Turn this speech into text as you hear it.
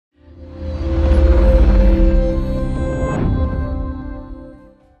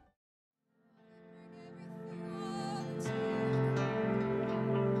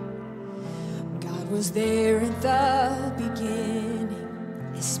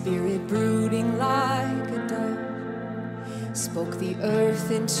Spirit brooding like a dove spoke the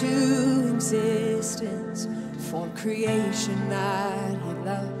earth into existence, formed creation that he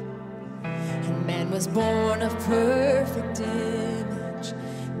loved. And man was born of perfect image,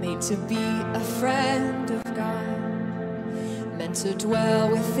 made to be a friend of God, meant to dwell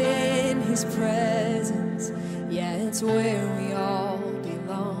within his presence. Yeah, it's where we all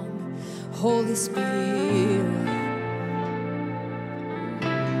belong. Holy Spirit,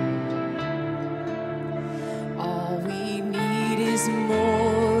 all we need is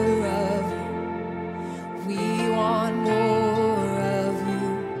more of you. We want more of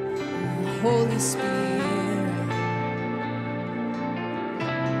you, Holy Spirit.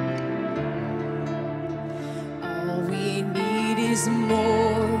 All we need is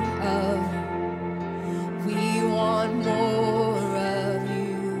more of you. We want more of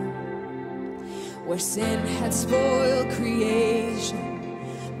you. Where sin had spoiled creation,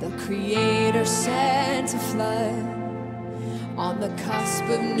 the Creator sent a flood. On the cusp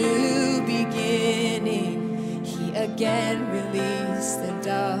of new beginning, he again released the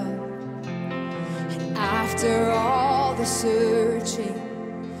dove. And after all the searching,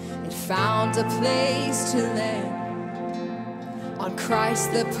 it found a place to land on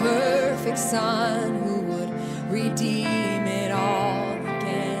Christ, the perfect Son, who would redeem it all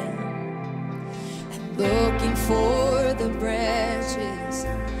again. And looking for the branches,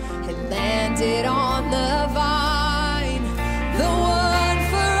 it landed on the vine, the one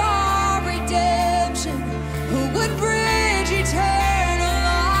for our redemption, who would bridge eternal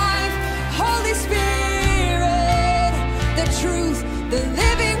life. Holy Spirit, the truth, the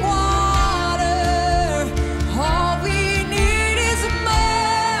living water. All we need is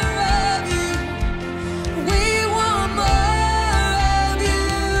more of you. We want more of you.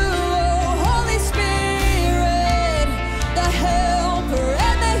 Oh, Holy Spirit, the helper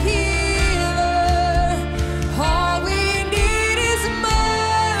and the healer. All we need is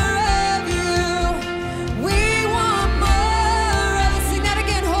more of you. We want more of it. Sing that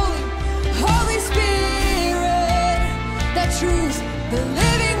again, Holy Spirit, the truth, the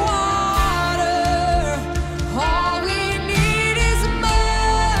living water. All we need is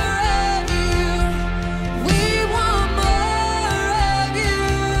more of you. We want more of you.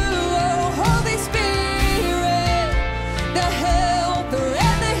 Oh, Holy Spirit, the helper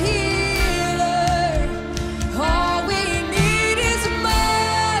and the healer. All we need is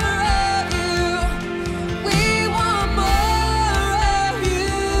more of you. We want more of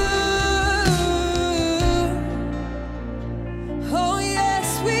you. Oh, yes,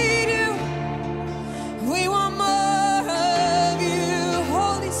 we do. We want more of you.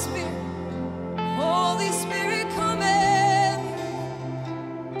 Holy Spirit, come in.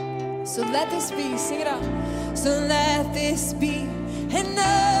 So let this be, sing it out. So let this be an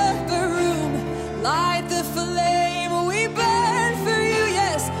upper room, light the flame, we burn for you,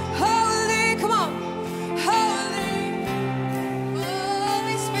 yes. Holy, come on.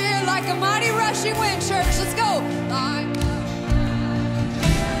 Holy Spirit, like a mighty rushing wind, church, let's go. Like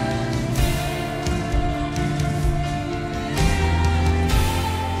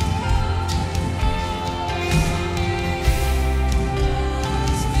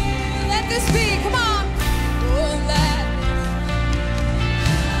let this be, come on. Oh, let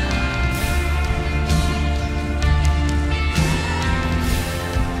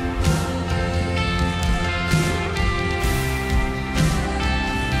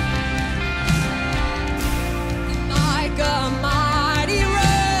like a mighty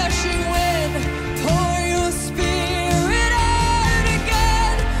rushing wind, pour your spirit out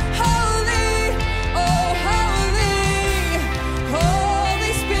again. Holy, oh holy,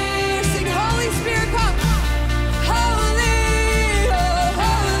 Holy Spirit, sing Holy Spirit, come. Holy, oh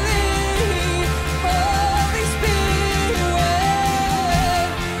holy, Holy Spirit.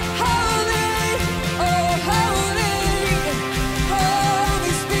 Holy, oh holy,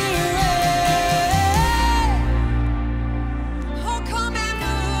 Holy Spirit. Oh, come and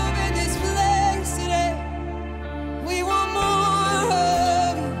move in this place today. We want more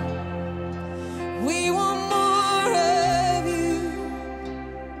of you. We want more of you.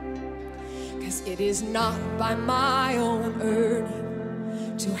 'Cause it is not by my own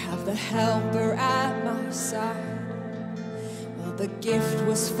earning to have the helper at my side. Well, the gift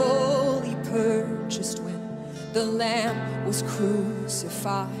was fully purchased when the Lamb was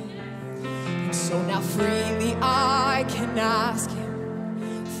crucified. And so now freely I can ask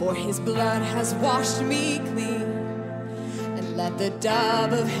him, for his blood has washed me clean. And let the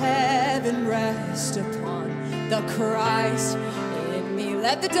dove of heaven rest upon the Christ in me.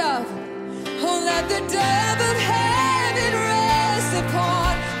 Let the dove, oh let the dove of heaven rest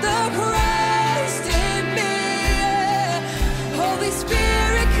upon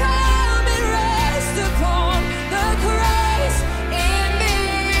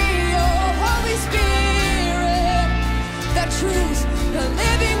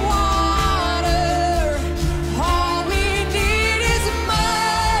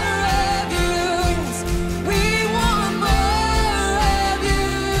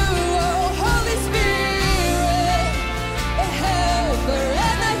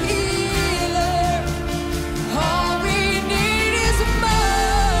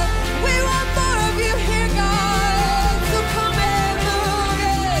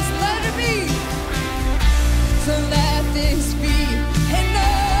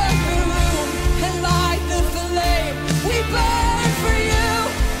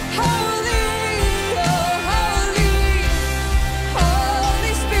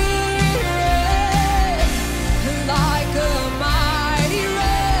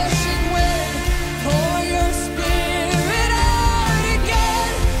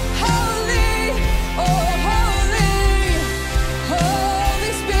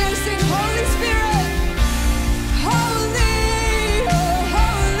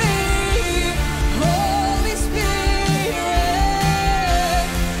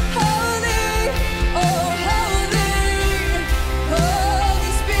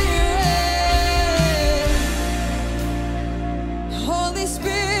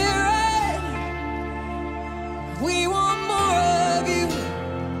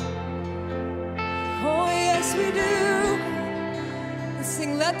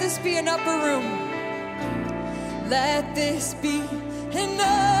let this be an upper room. Let this be an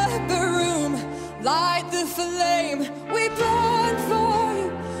upper room. Light the flame, we burn for you.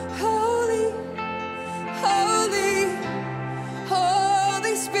 Holy, holy,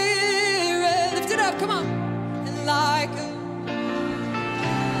 Holy Spirit. Lift it up, come on. And like a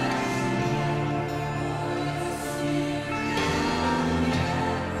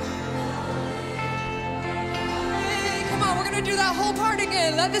do that whole part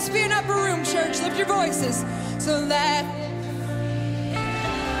again. Let this be an upper room, church. Lift your voices. So let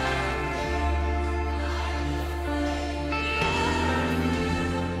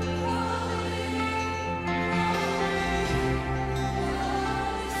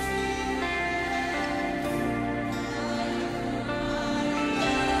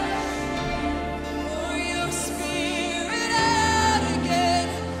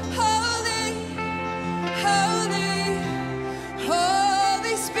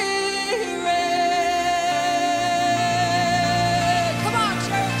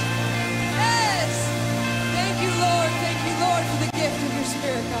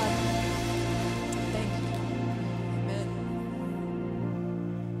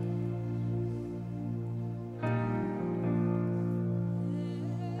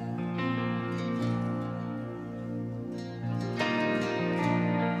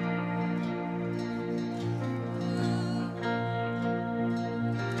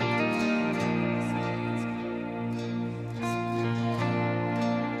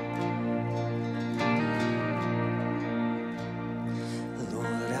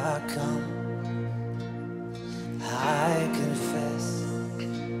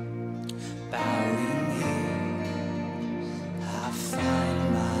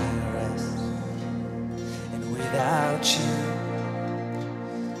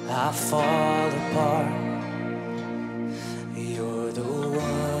I fall apart. You're the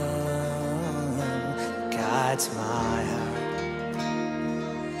one that guides my heart.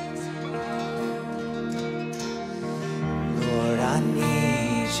 Lord, I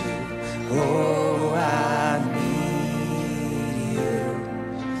need you. Oh, I need you.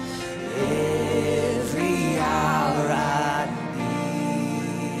 Every hour I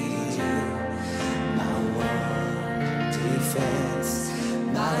need you. My one defense,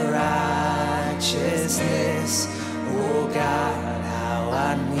 my righteousness. Oh God, how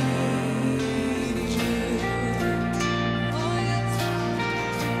I need you.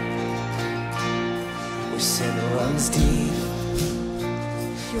 Where sin runs deep,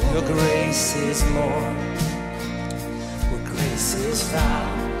 your grace is more. Where grace is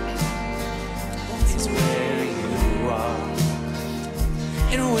found is where you are.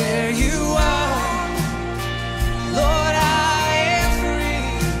 And where you are, Lord, I am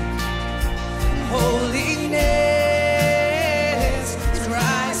free. Holiness is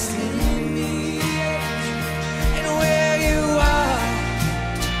Christ in me. And where you are,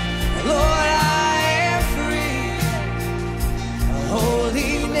 Lord, I am free.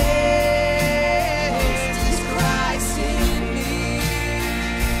 Holiness is Christ in me.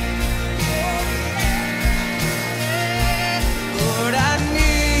 Lord, I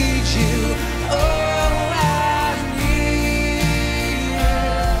need you. Oh, I need you.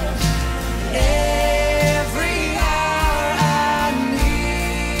 Every hour I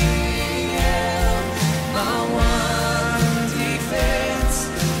need you. My one defense,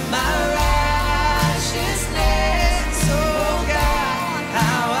 my righteousness. Oh God,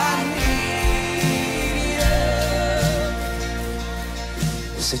 how I need you.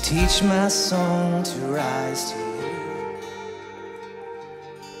 So teach my song to rise to you.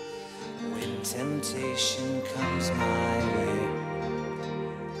 When temptation comes my way,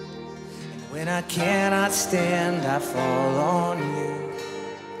 and when I cannot stand, I fall on you.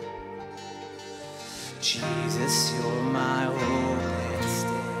 Jesus, you're my hope and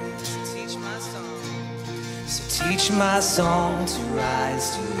stay. So teach my song. So teach my song to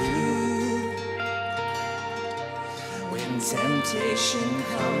rise to you. When temptation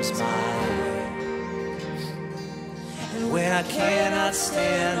comes my way, and when I cannot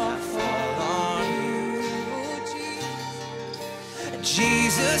stand, I fall on you.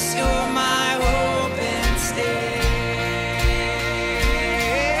 Jesus, you're my hope and stay.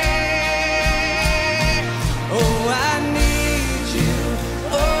 Oh, I need you.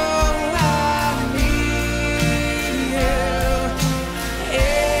 Oh, I need you.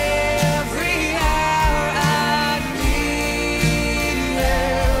 Every hour I need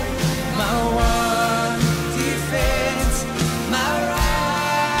you. My one defense, my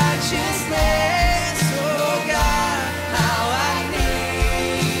righteousness. Oh God, how I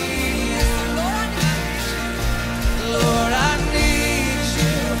need you. Lord,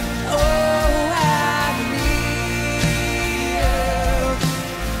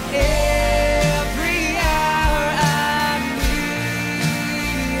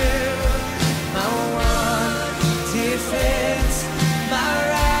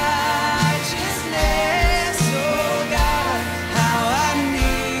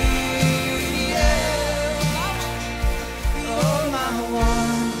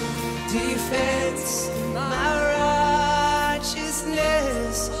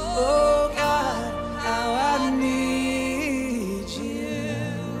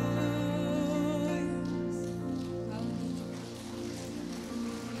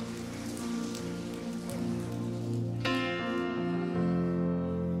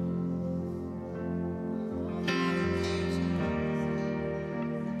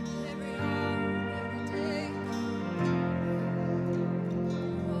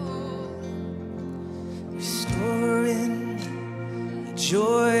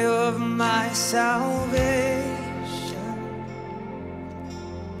 joy of my salvation.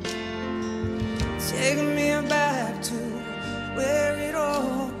 Take me back to where it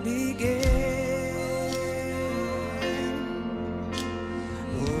all began.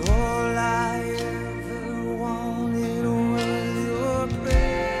 All I ever wanted was your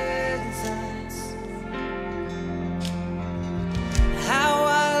presence. How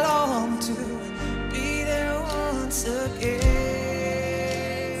I long to be there once again.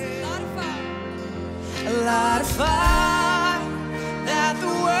 A light of fire that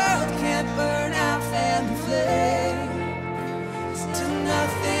the world can't burn out, fan the flame till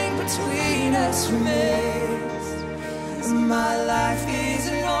nothing between us remains. My life is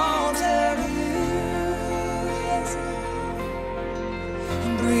an altar to you.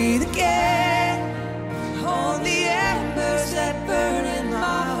 And breathe again on the embers that burn in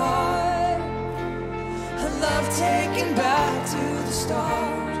my heart. A love taken back to the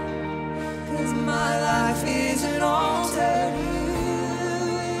start. 'Cause my life is an altar to you.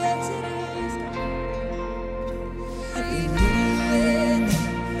 Yes, it is. Renewing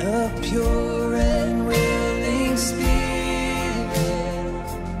a pure and willing spirit.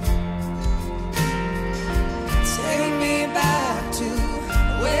 Take me back to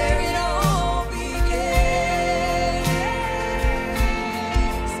where it all began.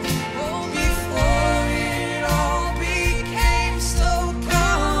 Oh, before it all became so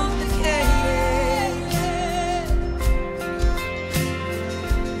complicated.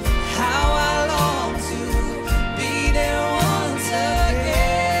 How I long to be there once again.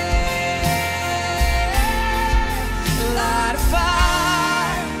 Light a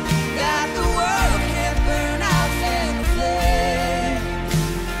fire that the world can't burn out, fan the flame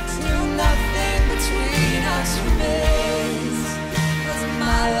till nothing between us remains. 'Cause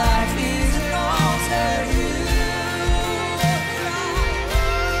my life is an altar to you.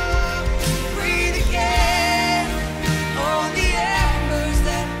 Breathe again on the embers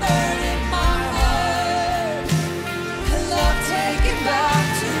that burn in my heart. A love taken back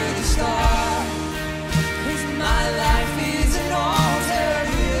to the start. 'Cause my life is an altar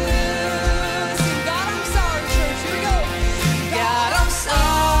to you. Sing, God, I'm sorry, church. Here we go. God, I'm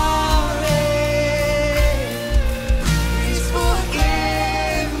sorry. Please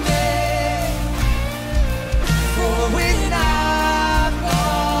forgive me for when I've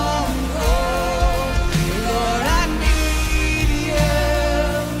gone wrong. Lord, I need you.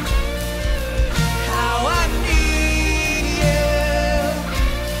 How I need you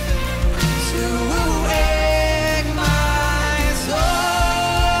to awake my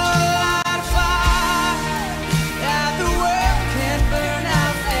soul. Light a fire that the world can't burn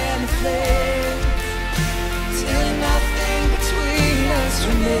out, fan the flame till nothing between us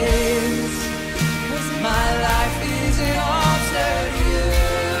remains. 'Cause my life is an altar to you.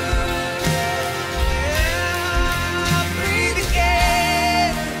 Breathe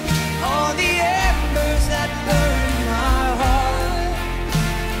again on the embers that burn in my heart.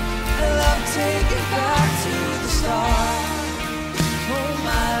 A love taken back to the start. Oh,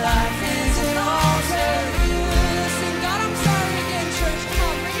 my life is an altar to you. Sing, God, I'm sorry again, church. Come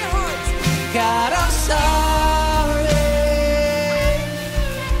on, bring your hearts. God, I'm sorry.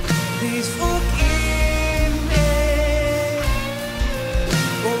 Please forgive me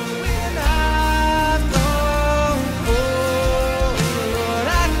for when I've gone wrong. Lord,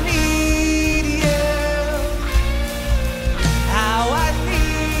 I need you. How I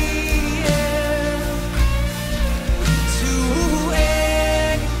need you to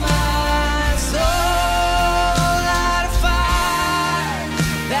wake my soul. Light a fire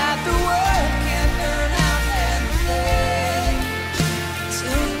that the world can't burn out, and flame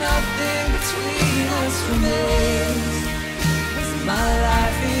till nothing between us remains. 'Cause my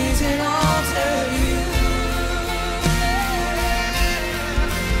life is an altar to you.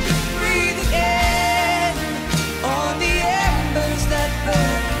 Breathe again on the embers that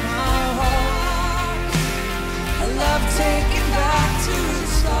burn in my heart. A love taken back to the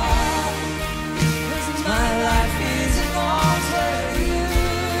start. 'Cause my life is an altar to you.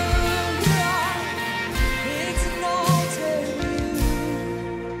 It's an altar to you.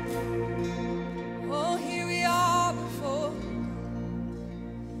 Oh, here we are before.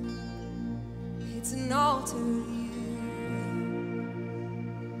 It's an altar to you.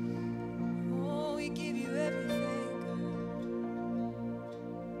 Oh, we give you everything.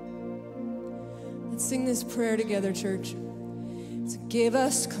 Let's sing this prayer together, church. So give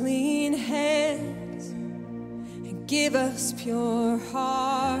us clean hands and give us pure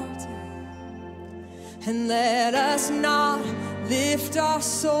hearts, and let us not lift our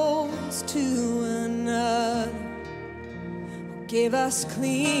souls to another. give us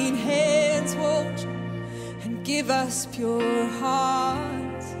clean hands, won't you? And give us pure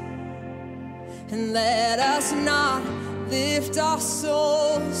hearts. And let us not lift our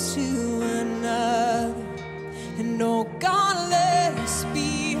souls to another. And oh God, let us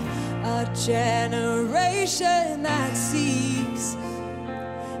be a generation that seeks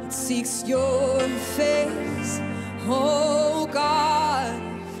your face, oh God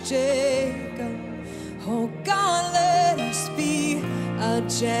of Jacob. Oh God, let us be a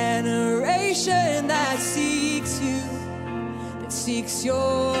generation that seeks you, that seeks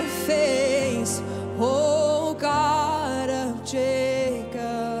your face, oh God of Jacob.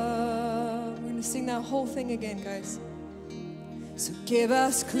 We're gonna sing that whole thing again, guys. So give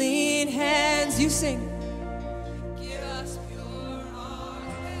us clean hands, you sing. Give us pure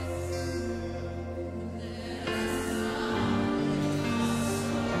hearts.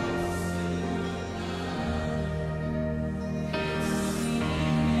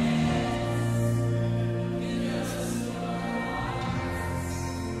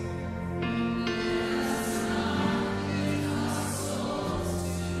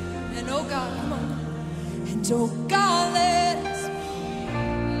 And oh God, come on. And oh God, let us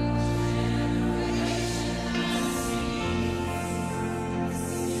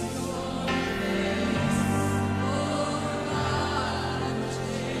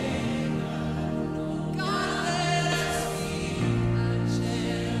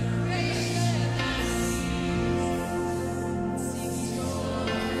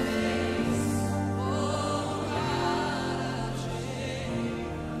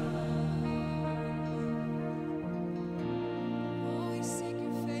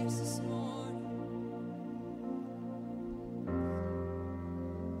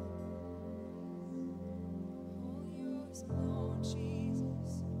Lord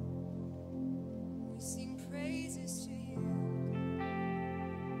Jesus, we sing praises to you.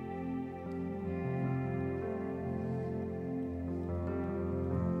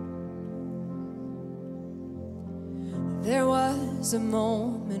 There was a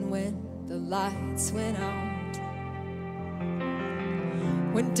moment when the lights went out,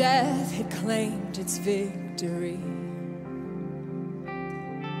 when death had claimed its victory.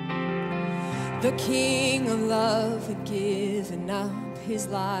 The King of love had given up his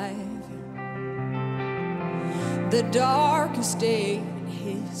life. The darkest day in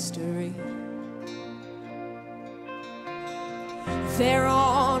history. There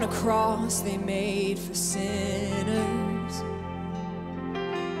on a cross they made for sinners.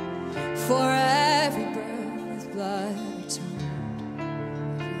 For every breath with blood atoned.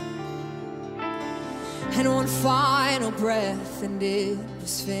 And one final breath and it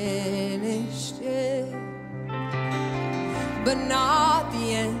was finished, yeah. But not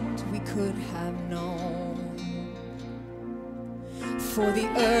the end we could have known. For the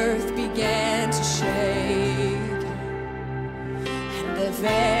earth began to shake, and the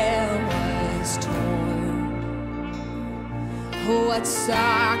veil was torn. Oh, what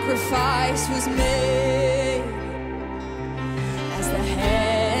sacrifice was made as the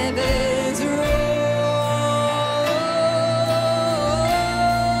heavens rose.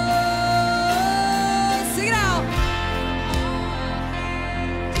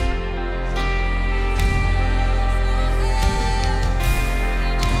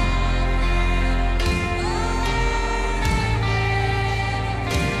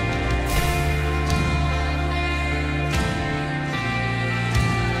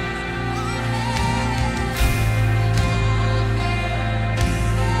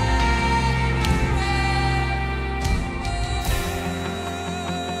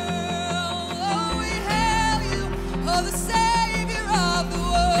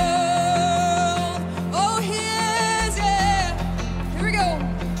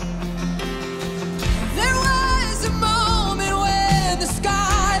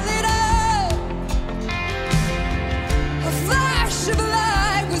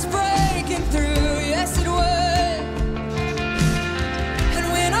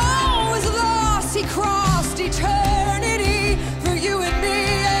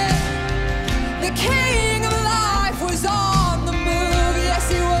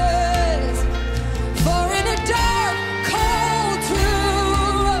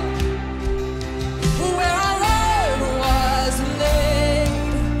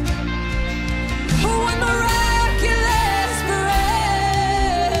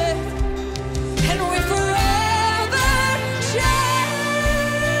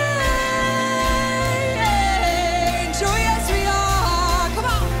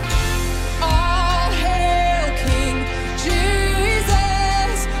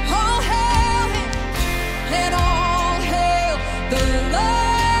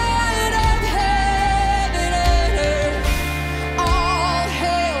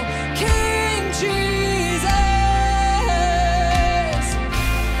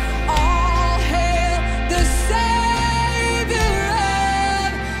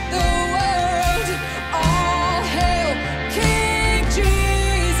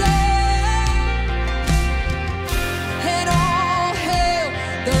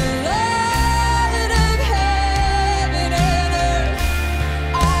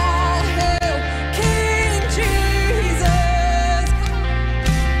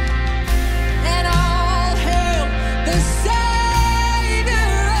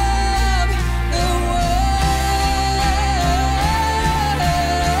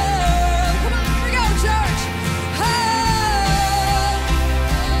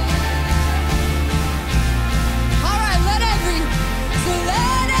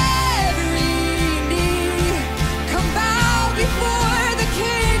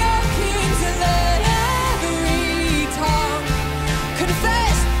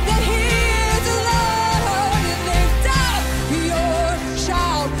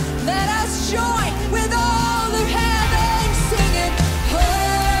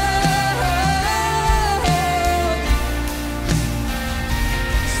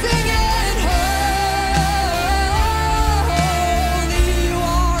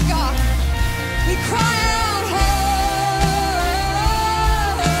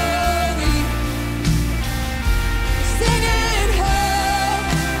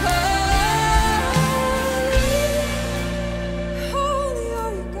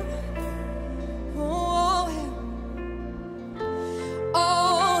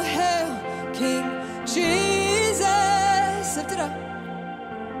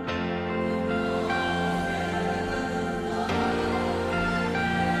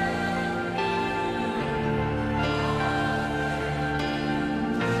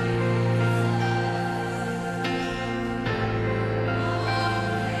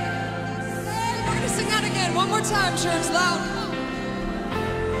 it one more time, church, loud.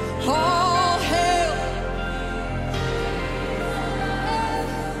 All hail.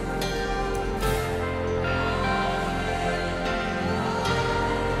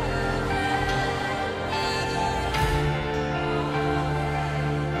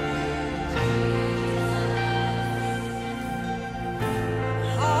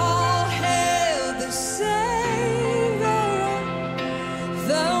 All hail the Savior of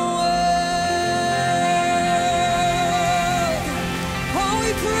the world. Oh,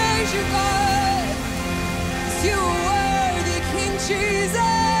 we praise you, God, 'cause you are worthy, King Jesus.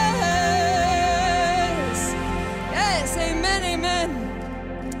 Yes, amen, amen.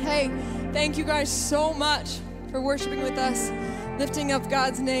 Hey, thank you guys so much for worshiping with us, lifting up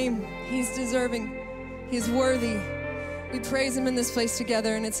God's name. He's deserving. He's worthy. We praise him in this place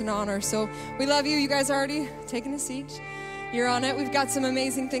together, and it's an honor. So we love you. You guys are already taking a seat. You're on it. We've got some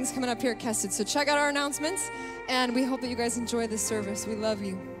amazing things coming up here at Kessid. So check out our announcements, and we hope that you guys enjoy this service. We love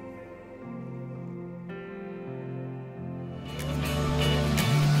you.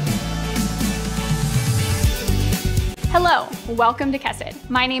 Hello, welcome to Kessid.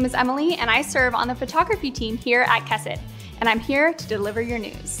 My name is Emily, and I serve on the photography team here at Kessid, and I'm here to deliver your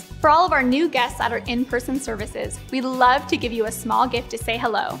news. For all of our new guests at our in-person services, we'd love to give you a small gift to say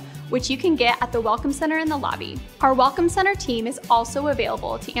hello, which you can get at the Welcome Center in the lobby. Our Welcome Center team is also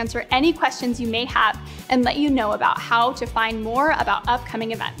available to answer any questions you may have and let you know about how to find more about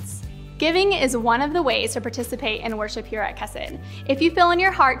upcoming events. Giving is one of the ways to participate in worship here at Kessid. If you feel in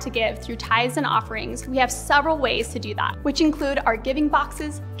your heart to give through tithes and offerings, we have several ways to do that, which include our giving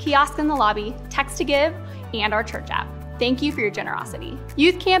boxes, kiosk in the lobby, text to give, and our church app. Thank you for your generosity.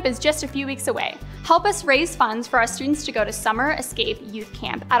 Youth Camp is just a few weeks away. Help us raise funds for our students to go to Summer Escape Youth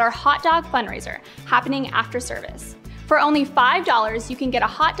Camp at our hot dog fundraiser happening after service. For only $5, you can get a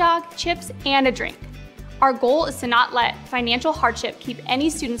hot dog, chips, and a drink. Our goal is to not let financial hardship keep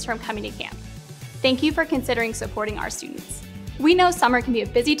any students from coming to camp. Thank you for considering supporting our students. We know summer can be a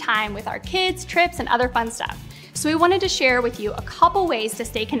busy time with our kids, trips, and other fun stuff. So we wanted to share with you a couple ways to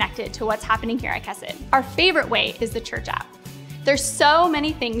stay connected to what's happening here at Kessid. Our favorite way is the church app. There's so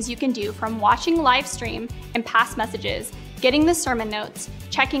many things you can do, from watching live stream and past messages, getting the sermon notes,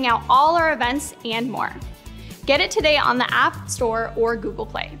 checking out all our events, and more. Get it today on the App Store or Google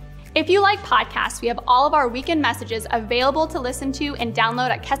Play. If you like podcasts, we have all of our weekend messages available to listen to and download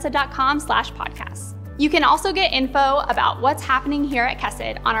at kessid.com/podcasts. You can also get info about what's happening here at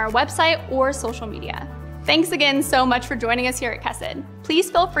Kessid on our website or social media. Thanks again so much for joining us here at Kessid.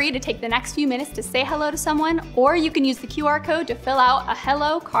 Please feel free to take the next few minutes to say hello to someone, or you can use the QR code to fill out a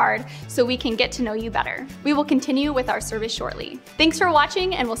hello card so we can get to know you better. We will continue with our service shortly. Thanks for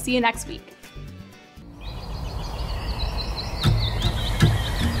watching, and we'll see you next week.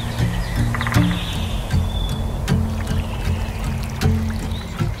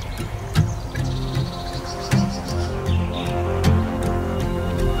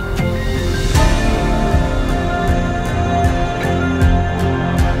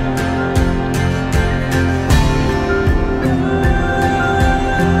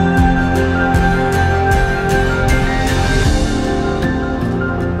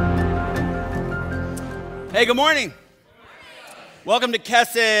 Hey, good morning. Welcome to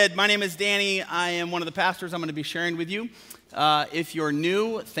Kessid. My name is Danny. I am one of the pastors. I'm going to be sharing with you. If you're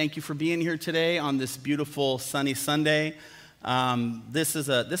new, thank you for being here today on this beautiful sunny Sunday. This is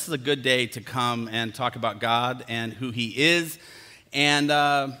a good day to come and talk about God and who He is, and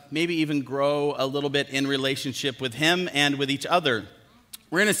maybe even grow a little bit in relationship with Him and with each other.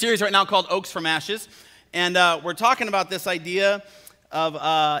 We're in a series right now called Oaks from Ashes, and we're talking about this idea of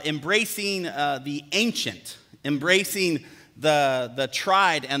embracing the ancient, embracing the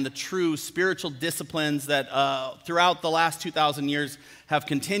tried and the true spiritual disciplines that throughout the last 2,000 years have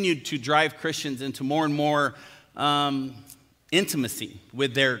continued to drive Christians into more and more intimacy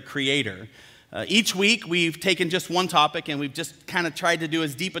with their Creator. Each week we've taken just one topic, and we've just kind of tried to do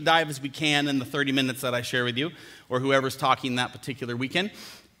as deep a dive as we can in the 30 minutes that I share with you, or whoever's talking that particular weekend.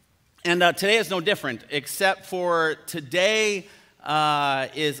 And today is no different, except for today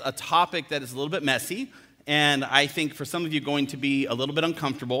is a topic that is a little bit messy, and I think for some of you going to be a little bit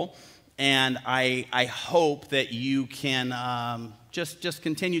uncomfortable, and I hope that you can just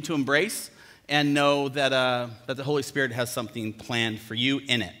continue to embrace and know that the Holy Spirit has something planned for you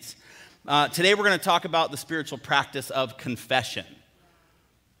in it. Today we're going to talk about the spiritual practice of confession.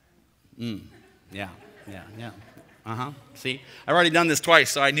 Yeah. See, I've already done this twice,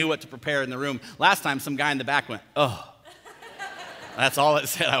 so I knew what to prepare in the room. Last time, some guy in the back went, "Oh." That's all it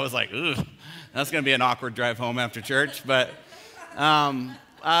said. I was like, "Ooh, that's going to be an awkward drive home after church." But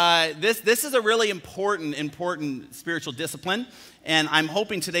this is a really important spiritual discipline, and I'm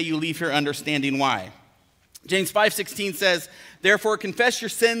hoping today you leave here understanding why. James 5:16 says, "Therefore confess your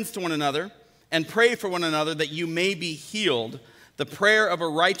sins to one another and pray for one another that you may be healed. The prayer of a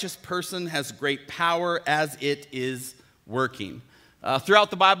righteous person has great power as it is working." Throughout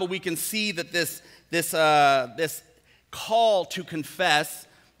the Bible, we can see that this call to confess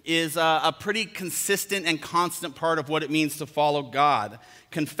is a pretty consistent and constant part of what it means to follow God.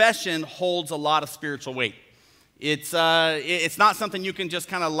 Confession holds a lot of spiritual weight. It's not something you can just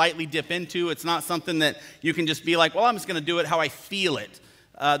kind of lightly dip into. It's not something that you can just be like, well, I'm just going to do it how I feel it.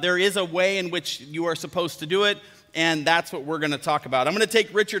 There is a way in which you are supposed to do it, and that's what we're going to talk about. I'm going to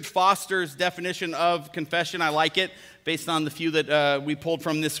take Richard Foster's definition of confession. I like it, based on the few that we pulled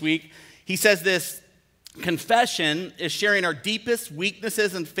from this week. He says this: confession is sharing our deepest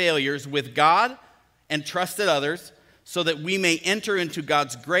weaknesses and failures with God and trusted others, so that we may enter into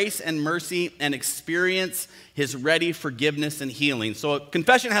God's grace and mercy and experience his ready forgiveness and healing. So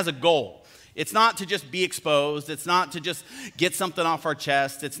confession has a goal. It's not to just be exposed. It's not to just get something off our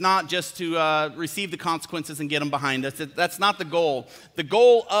chest. It's not just to receive the consequences and get them behind us. That's not the goal. The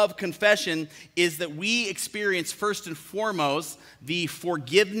goal of confession is that we experience first and foremost the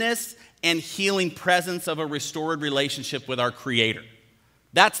forgiveness and healing presence of a restored relationship with our Creator.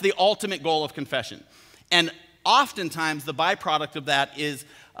 That's the ultimate goal of confession. And oftentimes, the byproduct of that is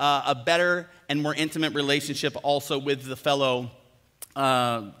a better and more intimate relationship also with the fellow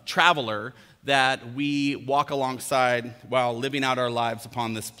traveler that we walk alongside while living out our lives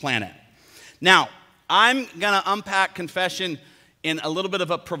upon this planet. Now, I'm going to unpack confession in a little bit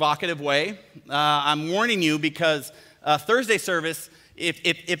of a provocative way. I'm warning you because Thursday service,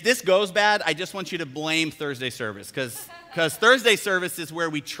 if this goes bad, I just want you to blame Thursday service, because Thursday service is where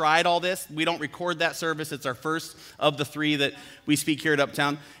we tried all this. We don't record that service. It's our first of the 3 that we speak here at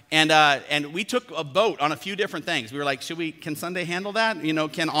Uptown. And we took a vote on a few different things. We were like, can Sunday handle that?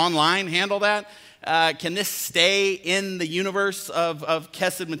 Can online handle that? Can this stay in the universe of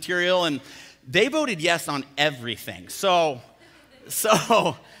Kessid material? And they voted yes on everything. So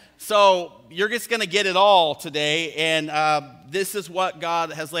you're just going to get it all today. And this is what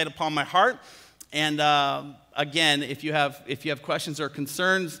God has laid upon my heart. And again, if you have questions or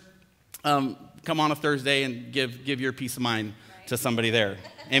concerns, come on a Thursday and give your peace of mind to somebody there.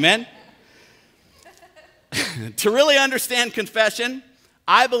 Amen? To really understand confession,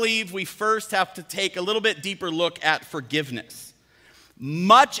 I believe we first have to take a little bit deeper look at forgiveness.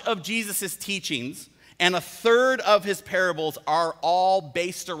 Much of Jesus' teachings and a third of his parables are all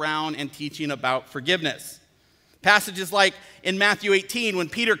based around and teaching about forgiveness. Passages like in Matthew 18 when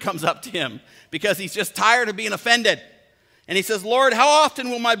Peter comes up to him because he's just tired of being offended. And he says, "Lord, how often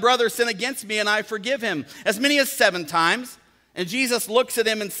will my brother sin against me and I forgive him? As many as 7 times. And Jesus looks at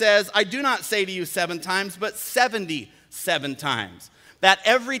him and says, "I do not say to you 7 times, but 77 times. That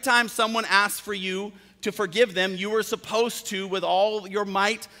every time someone asks for you to forgive them, you are supposed to, with all your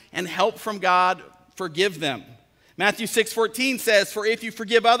might and help from God, forgive them." Matthew 6:14 says, "For if you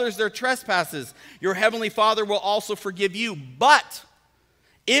forgive others their trespasses, your heavenly Father will also forgive you. But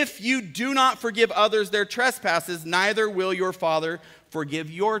if you do not forgive others their trespasses, neither will your Father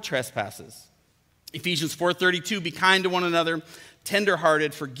forgive your trespasses." Ephesians 4:32, "Be kind to one another,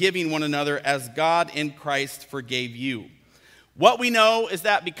 tenderhearted, forgiving one another as God in Christ forgave you." What we know is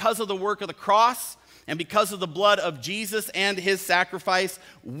that because of the work of the cross and because of the blood of Jesus and his sacrifice,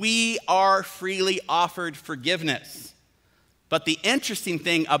 we are freely offered forgiveness. But the interesting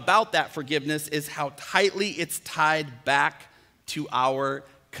thing about that forgiveness is how tightly it's tied back to our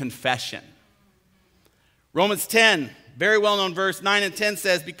confession. Romans 10, very well-known verse, 9 and 10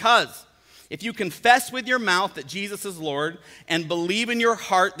 says, "Because if you confess with your mouth that Jesus is Lord and believe in your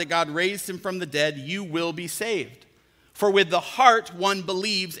heart that God raised him from the dead, you will be saved. For with the heart one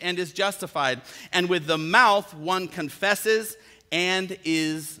believes and is justified, and with the mouth one confesses and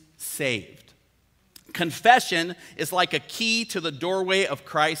is saved." Confession is like a key to the doorway of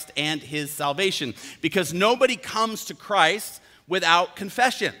Christ and his salvation, because nobody comes to Christ without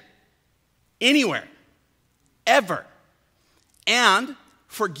confession. Anywhere. Ever. And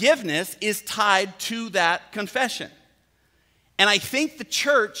forgiveness is tied to that confession. And I think the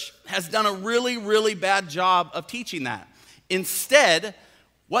church has done a really, really bad job of teaching that. Instead,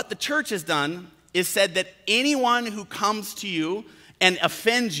 what the church has done is said that anyone who comes to you and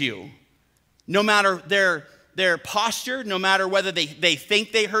offends you, no matter their posture, no matter whether they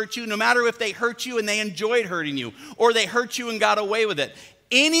think they hurt you, no matter if they hurt you and they enjoyed hurting you, or they hurt you and got away with it,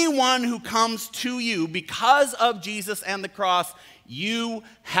 anyone who comes to you because of Jesus and the cross, you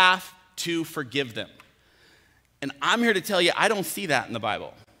have to forgive them. And I'm here to tell you, I don't see that in the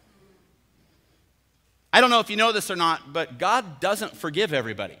Bible. I don't know if you know this or not, but God doesn't forgive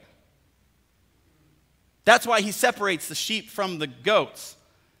everybody. That's why he separates the sheep from the goats.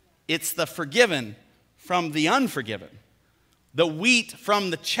 It's the forgiven from the unforgiven. The wheat from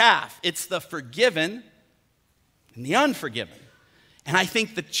the chaff. It's the forgiven and the unforgiven. And I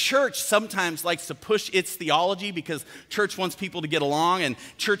think the church sometimes likes to push its theology because church wants people to get along and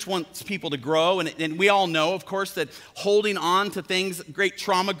church wants people to grow. And we all know, of course, that holding on to things, great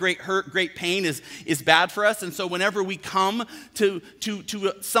trauma, great hurt, great pain is bad for us. And so whenever we come to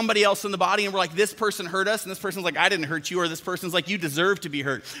somebody else in the body and we're like, this person hurt us, and this person's like, I didn't hurt you, or this person's like, you deserve to be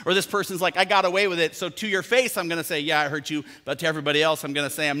hurt, or this person's like, I got away with it. So to your face, I'm going to say, yeah, I hurt you, but to everybody else, I'm going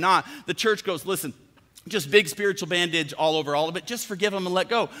to say I'm not. The church goes, listen, just big spiritual bandage all over all of it. Just forgive them and let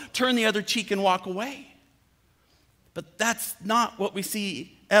go. Turn the other cheek and walk away. But that's not what we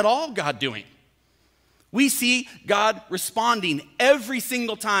see at all God doing. We see God responding every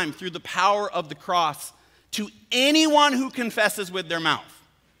single time through the power of the cross to anyone who confesses with their mouth.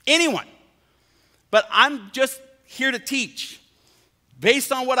 Anyone. But I'm just here to teach,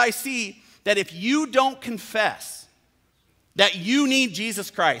 based on what I see, that if you don't confess that you need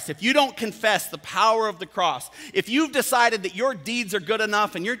Jesus Christ, if you don't confess the power of the cross, if you've decided that your deeds are good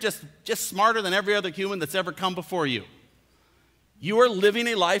enough and you're just smarter than every other human that's ever come before you, you are living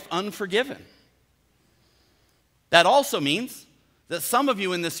a life unforgiven. That also means that some of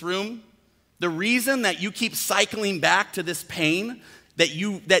you in this room, the reason that you keep cycling back to this pain that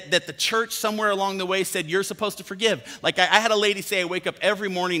the church somewhere along the way said you're supposed to forgive. Like I had a lady say, I wake up every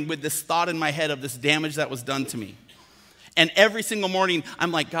morning with this thought in my head of this damage that was done to me. And every single morning,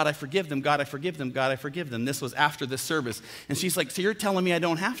 I'm like, God, I forgive them. God, I forgive them. God, I forgive them. This was after this service. And she's like, so you're telling me I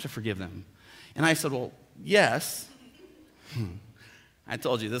don't have to forgive them? And I said, well, yes. I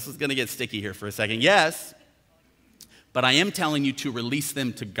told you this was going to get sticky here for a second. Yes, but I am telling you to release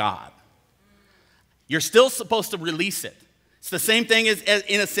them to God. You're still supposed to release it. It's the same thing as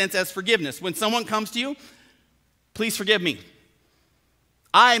in a sense as forgiveness. When someone comes to you, please forgive me.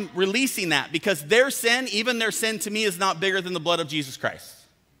 I'm releasing that because their sin, even their sin to me, is not bigger than the blood of Jesus Christ.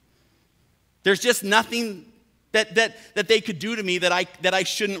 There's just nothing that they could do to me that I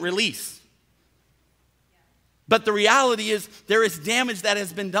shouldn't release. But the reality is there is damage that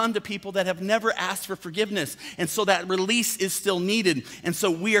has been done to people that have never asked for forgiveness. And so that release is still needed. And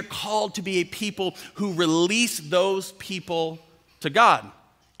so we are called to be a people who release those people to God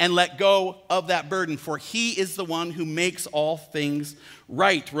and let go of that burden, for he is the one who makes all things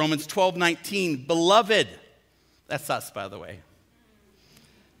right. Romans 12:19, beloved, that's us, by the way.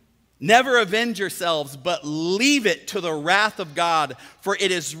 Never avenge yourselves, but leave it to the wrath of God, for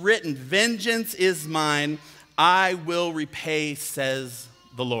it is written, vengeance is mine, I will repay, says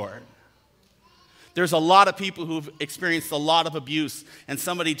the Lord. There's a lot of people who've experienced a lot of abuse, and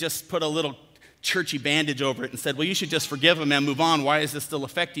somebody just put a little churchy bandage over it and said, well, you should just forgive them and move on. Why is this still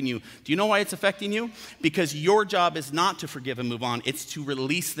affecting you? Do you know why it's affecting you? Because your job is not to forgive and move on. It's to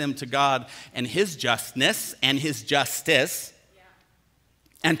release them to God and his justness and his justice,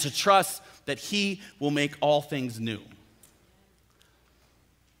 and to trust that he will make all things new.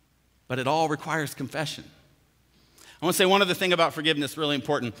 But it all requires confession. I want to say one other thing about forgiveness, really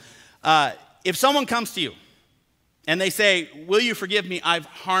important. If someone comes to you and they say, will you forgive me? I've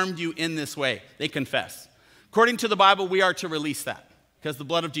harmed you in this way. They confess. According to the Bible, we are to release that because the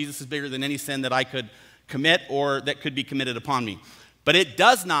blood of Jesus is bigger than any sin that I could commit or that could be committed upon me. But it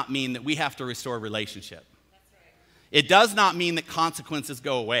does not mean that we have to restore relationship. It does not mean that consequences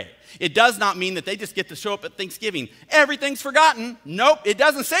go away. It does not mean that they just get to show up at Thanksgiving. Everything's forgotten. Nope, it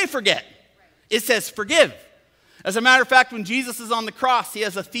doesn't say forget. It says forgive. As a matter of fact, when Jesus is on the cross, he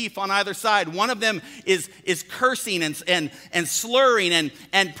has a thief on either side. One of them is cursing and slurring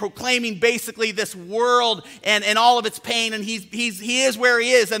and proclaiming basically this world and all of its pain, and he is where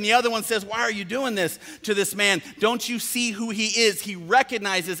he is. And the other one says, why are you doing this to this man? Don't you see who he is? He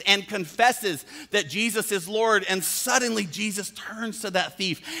recognizes and confesses that Jesus is Lord, and suddenly Jesus turns to that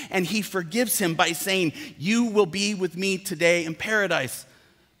thief and he forgives him by saying, you will be with me today in paradise.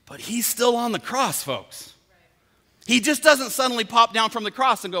 But he's still on the cross, folks. He just doesn't suddenly pop down from the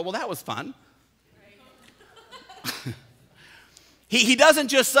cross and go, well, that was fun. He doesn't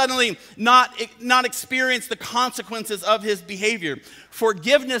just suddenly not experience the consequences of his behavior.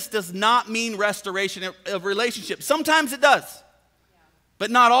 Forgiveness does not mean restoration of relationship. Sometimes it does, but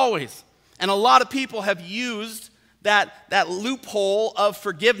not always. And a lot of people have used that loophole of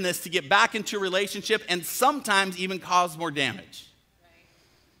forgiveness to get back into a relationship and sometimes even cause more damage.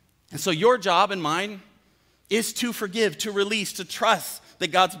 And so your job and mine is to forgive, to release, to trust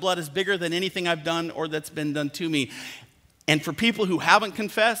that God's blood is bigger than anything I've done or that's been done to me. And for people who haven't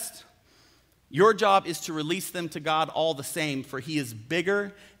confessed, your job is to release them to God all the same, for he is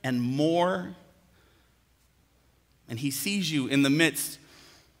bigger and more. And he sees you in the midst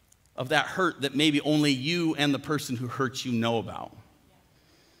of that hurt that maybe only you and the person who hurt you know about.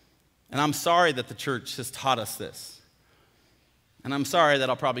 And I'm sorry that the church has taught us this. And I'm sorry that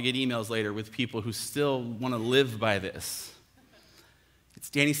I'll probably get emails later with people who still want to live by this. It's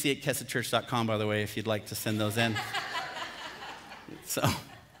DannyC@KessidChurch.com, by the way, if you'd like to send those in. So,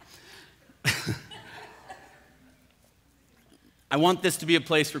 I want this to be a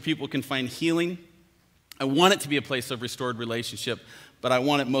place where people can find healing. I want it to be a place of restored relationship, but I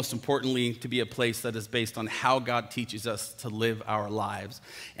want it most importantly to be a place that is based on how God teaches us to live our lives.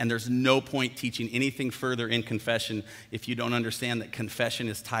 And there's no point teaching anything further in confession if you don't understand that confession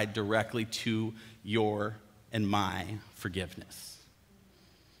is tied directly to your and my forgiveness.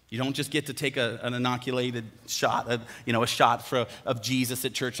 You don't just get to take an inoculated shot, a shot of Jesus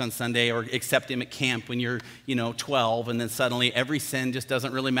at church on Sunday, or accept him at camp when you're, 12, and then suddenly every sin just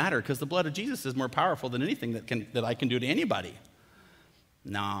doesn't really matter because the blood of Jesus is more powerful than anything that I can do to anybody.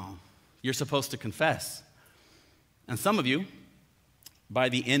 No, you're supposed to confess. And some of you, by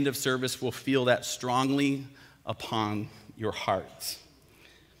the end of service, will feel that strongly upon your hearts.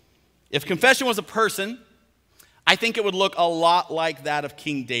 If confession was a person, I think it would look a lot like that of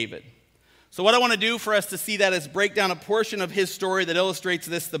King David. So what I want to do for us to see that is break down a portion of his story that illustrates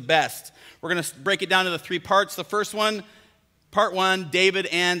this the best. We're going to break it down into 3 parts. The first one, part 1, David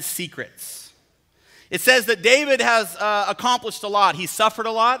and secrets. It says that David has accomplished a lot. He's suffered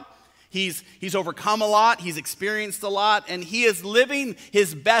a lot. He's overcome a lot. He's experienced a lot. And he is living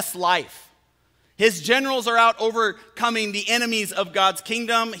his best life. His generals are out overcoming the enemies of God's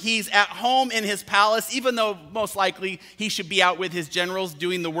kingdom. He's at home in his palace, even though most likely he should be out with his generals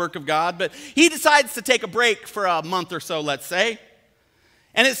doing the work of God. But he decides to take a break for a month or so, let's say.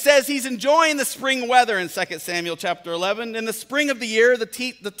 And it says he's enjoying the spring weather in 2 Samuel chapter 11. In the spring of the year,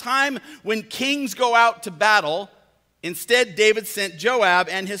 the time when kings go out to battle, instead David sent Joab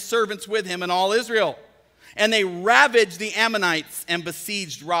and his servants with him and all Israel. And they ravaged the Ammonites and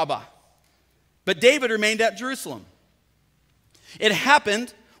besieged Rabbah. But David remained at Jerusalem. It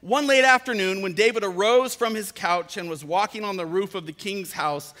happened one late afternoon when David arose from his couch and was walking on the roof of the king's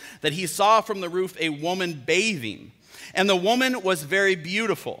house that he saw from the roof a woman bathing. And the woman was very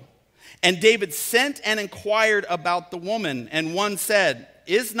beautiful. And David sent and inquired about the woman. And one said,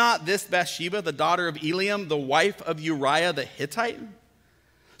 "Is not this Bathsheba, the daughter of Eliam, the wife of Uriah the Hittite?"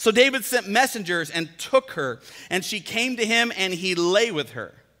 So David sent messengers and took her. And she came to him and he lay with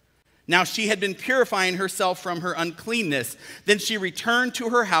her. Now she had been purifying herself from her uncleanness. Then she returned to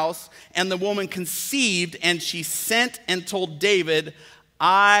her house, and the woman conceived, and she sent and told David,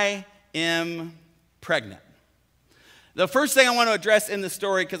 "I am pregnant." The first thing I want to address in the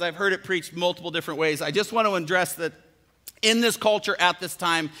story, because I've heard it preached multiple different ways, I just want to address that in this culture at this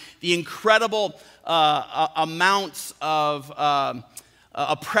time, the incredible amounts of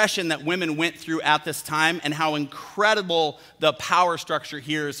oppression that women went through at this time, and how incredible the power structure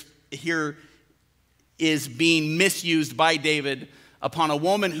here is being misused by David upon a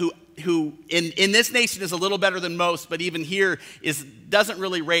woman who in this nation is a little better than most, but even here doesn't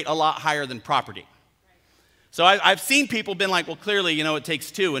really rate a lot higher than property. So I've seen people been like, well, clearly, it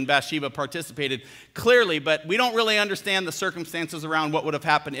takes 2, and Bathsheba participated. Clearly, but we don't really understand the circumstances around what would have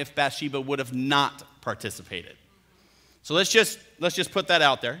happened if Bathsheba would have not participated. So let's just put that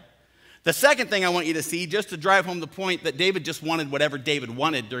out there. The second thing I want you to see, just to drive home the point that David just wanted whatever David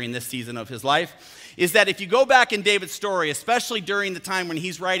wanted during this season of his life, is that if you go back in David's story, especially during the time when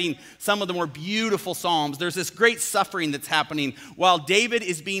he's writing some of the more beautiful Psalms, there's this great suffering that's happening while David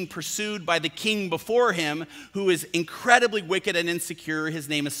is being pursued by the king before him, who is incredibly wicked and insecure. His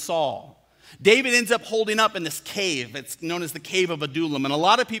name is Saul. David ends up holding up in this cave. It's known as the Cave of Adullam. And a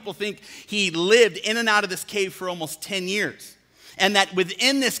lot of people think he lived in and out of this cave for almost 10 years. And that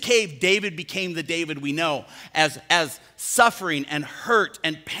within this cave, David became the David we know, as suffering and hurt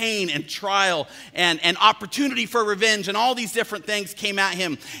and pain and trial and opportunity for revenge and all these different things came at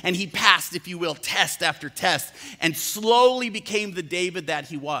him. And he passed, if you will, test after test, and slowly became the David that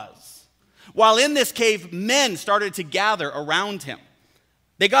he was. While in this cave, men started to gather around him.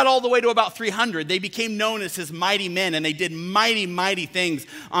 They got all the way to about 300. They became known as his mighty men, and they did mighty, mighty things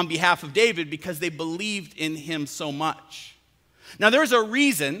on behalf of David because they believed in him so much. Now, there's a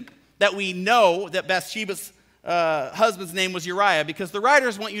reason that we know that Bathsheba's husband's name was Uriah, because the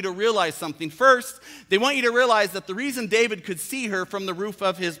writers want you to realize something. First, they want you to realize that the reason David could see her from the roof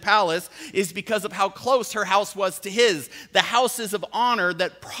of his palace is because of how close her house was to his. The houses of honor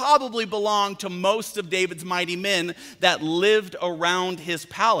that probably belonged to most of David's mighty men that lived around his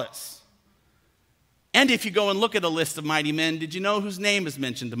palace. And if you go and look at a list of mighty men, did you know whose name is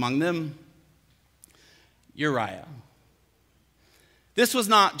mentioned among them? Uriah. This was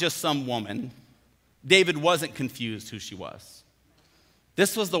not just some woman. David wasn't confused who she was.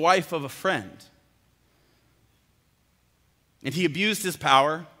 This was the wife of a friend. And he abused his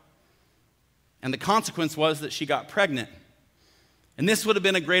power, and the consequence was that she got pregnant. And this would have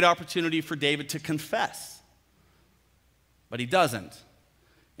been a great opportunity for David to confess. But he doesn't.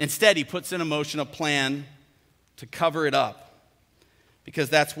 Instead, he puts in motion a plan to cover it up, because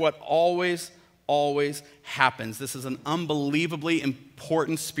that's what always happens. This is an unbelievably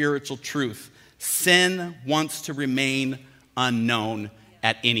important spiritual truth. Sin wants to remain unknown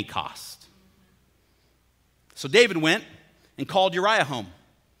at any cost. So David went and called Uriah home.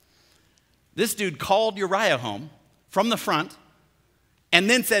 This dude called Uriah home from the front and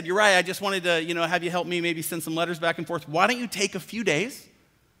then said, Uriah, I just wanted to, have you help me maybe send some letters back and forth. Why don't you take a few days,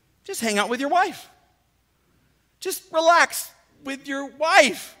 just hang out with your wife. Just relax with your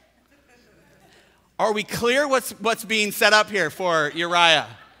wife. Are we clear what's being set up here for Uriah?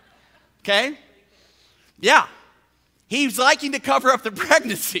 Okay? Yeah. He's liking to cover up the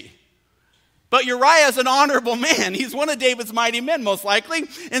pregnancy. But Uriah is an honorable man. He's one of David's mighty men, most likely.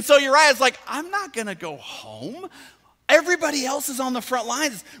 And so Uriah's like, I'm not going to go home. Everybody else is on the front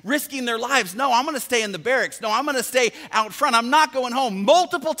lines risking their lives. No, I'm going to stay in the barracks. No, I'm going to stay out front. I'm not going home.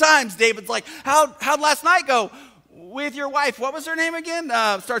 Multiple times, David's like, how'd last night go with your wife? What was her name again?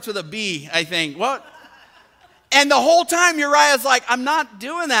 Starts with a B, I think. What? And the whole time Uriah's like, I'm not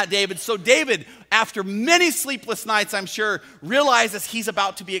doing that, David. So David, after many sleepless nights, I'm sure, realizes he's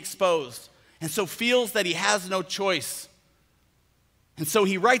about to be exposed. And so feels that he has no choice. And so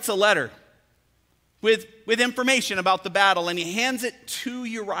he writes a letter with information about the battle, and he hands it to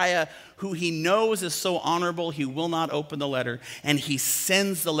Uriah, who he knows is so honorable he will not open the letter. And he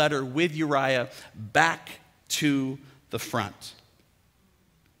sends the letter with Uriah back to the front.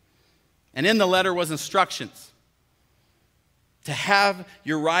 And in the letter was instructions to have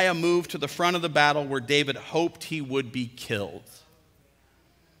Uriah move to the front of the battle where David hoped he would be killed,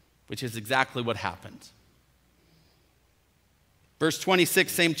 which is exactly what happened. Verse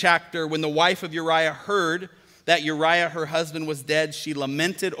 26, same chapter, when the wife of Uriah heard that Uriah, her husband, was dead, she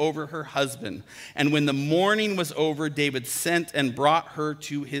lamented over her husband. And when the mourning was over, David sent and brought her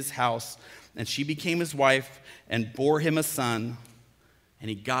to his house, and she became his wife and bore him a son, and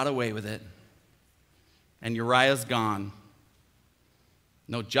he got away with it. And Uriah's gone.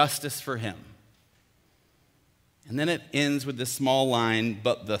 No justice for him. And then it ends with this small line,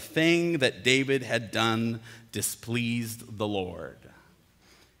 but the thing that David had done displeased the Lord.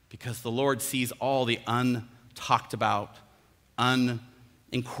 Because the Lord sees all the untalked about,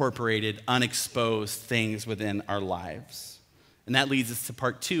 unincorporated, unexposed things within our lives. And that leads us to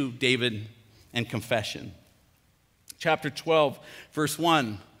part 2, David and confession. Chapter 12, verse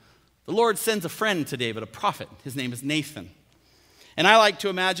 1. The Lord sends a friend to David, a prophet. His name is Nathan. And I like to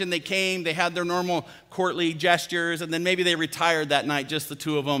imagine they came, they had their normal courtly gestures, and then maybe they retired that night, just the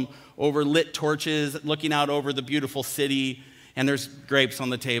two of them, over lit torches, looking out over the beautiful city, and there's grapes on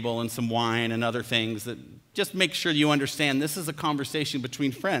the table and some wine and other things that just make sure you understand this is a conversation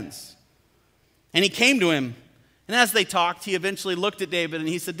between friends. And he came to him, and as they talked, he eventually looked at David, and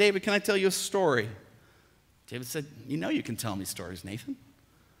he said, David, can I tell you a story? David said, you can tell me stories, Nathan.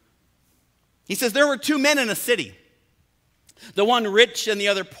 He says, there were 2 men in a city, the one rich and the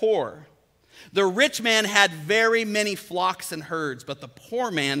other poor. The rich man had very many flocks and herds, but the poor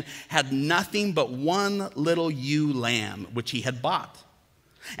man had nothing but one little ewe lamb, which he had bought.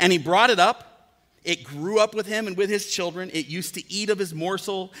 And he brought it up. It grew up with him and with his children. It used to eat of his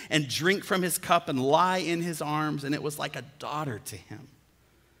morsel and drink from his cup and lie in his arms, and it was like a daughter to him.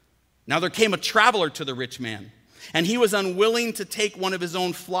 Now there came a traveler to the rich man, and he was unwilling to take one of his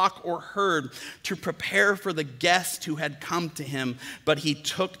own flock or herd to prepare for the guest who had come to him. But he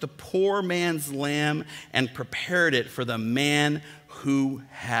took the poor man's lamb and prepared it for the man who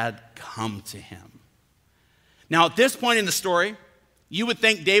had come to him. Now, at this point in the story, you would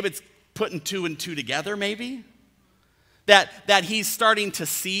think David's putting 2 and 2 together, maybe. That he's starting to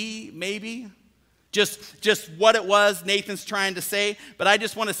see, maybe. Just what it was Nathan's trying to say. But I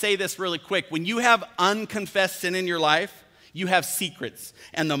just want to say this really quick. When you have unconfessed sin in your life, you have secrets.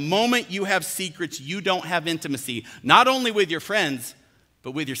 And the moment you have secrets, you don't have intimacy. Not only with your friends,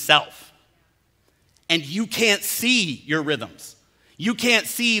 but with yourself. and you can't see your rhythms. You can't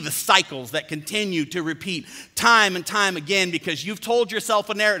see the cycles that continue to repeat time and time again because you've told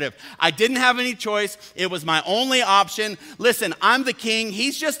yourself a narrative. I didn't have any choice. It was my only option. Listen, I'm the king.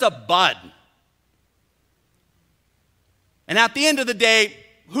 He's just a bud. And at the end of the day,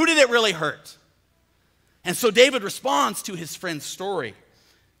 who did it really hurt? And so David responds to his friend's story.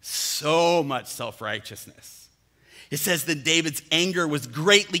 So much self-righteousness. It says that David's anger was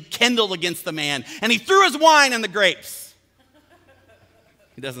greatly kindled against the man, and he threw his wine in the grapes.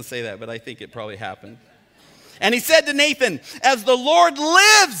 He doesn't say that, but I think it probably happened. And he said to Nathan, as the Lord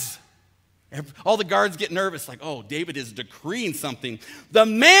lives, all the guards get nervous, like, oh, David is decreeing something. The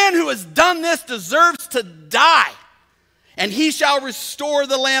man who has done this deserves to die. And he shall restore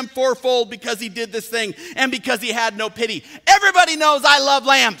the lamb fourfold because he did this thing and because he had no pity. Everybody knows I love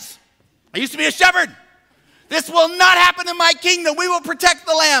lambs. I used to be a shepherd. This will not happen in my kingdom. We will protect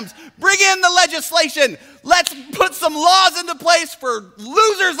the lambs. Bring in the legislation. Let's put some laws into place for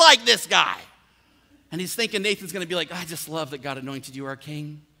losers like this guy. And he's thinking Nathan's going to be like, I just love that God anointed you our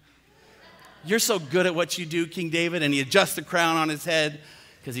king. You're so good at what you do, King David. And he adjusts the crown on his head,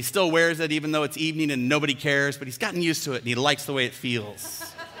 because he still wears it even though it's evening and nobody cares, but he's gotten used to it and he likes the way it feels.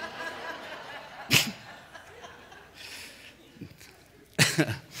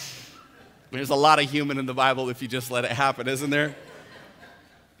 There's a lot of human in the Bible if you just let it happen, isn't there?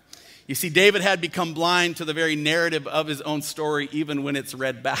 You see, David had become blind to the very narrative of his own story even when it's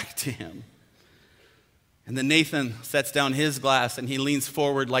read back to him. And then Nathan sets down his glass and he leans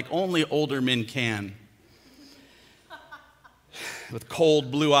forward like only older men can. With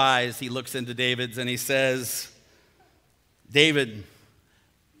cold blue eyes, he looks into David's and he says, David,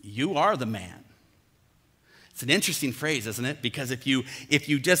 you are the man. It's an interesting phrase, isn't it? Because if you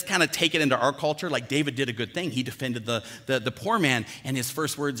just kind of take it into our culture, like David did a good thing. He defended the poor man, and his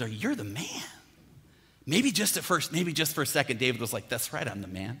first words are, you're the man. Maybe just for a second, David was like, that's right, I'm the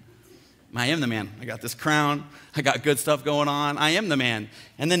man. I am the man. I got this crown. I got good stuff going on. I am the man.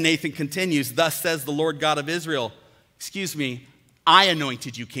 And then Nathan continues, thus says the Lord God of Israel, excuse me, I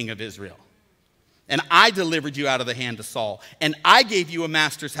anointed you king of Israel, and I delivered you out of the hand of Saul, and I gave you a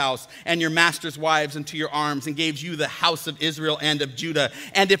master's house and your master's wives into your arms and gave you the house of Israel and of Judah.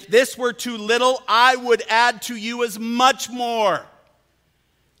 And if this were too little, I would add to you as much more.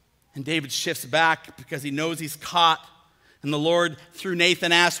 And David shifts back because he knows he's caught. And the Lord, through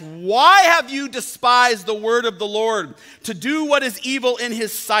Nathan, asks, why have you despised the word of the Lord to do what is evil in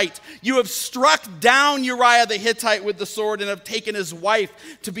his sight? You have struck down Uriah the Hittite with the sword and have taken his wife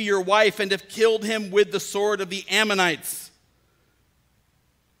to be your wife and have killed him with the sword of the Ammonites.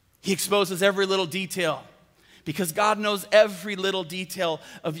 He exposes every little detail because God knows every little detail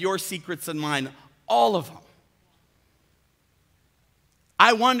of your secrets and mine, all of them.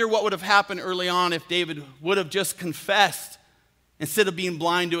 I wonder what would have happened early on if David would have just confessed instead of being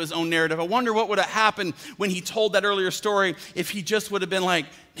blind to his own narrative. I wonder what would have happened when he told that earlier story if he just would have been like,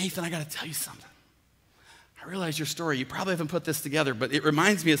 Nathan, I got to tell you something. I realize your story. You probably haven't put this together, but it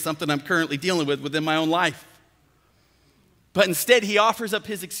reminds me of something I'm currently dealing with within my own life. But instead, he offers up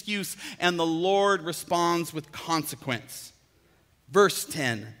his excuse, and the Lord responds with consequence. Verse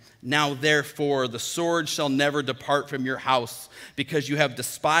 10. Now therefore the sword shall never depart from your house, because you have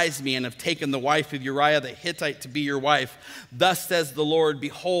despised me and have taken the wife of Uriah the Hittite to be your wife. Thus says the Lord,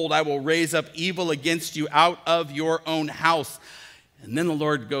 behold, I will raise up evil against you out of your own house. And then the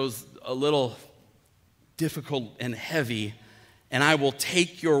Lord goes a little difficult and heavy. And I will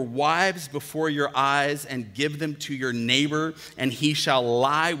take your wives before your eyes and give them to your neighbor, and he shall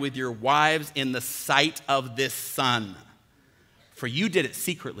lie with your wives in the sight of this sun. For you did it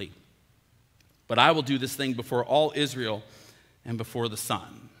secretly, but I will do this thing before all Israel and before the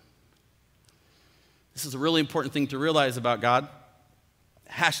sun. This is a really important thing to realize about God.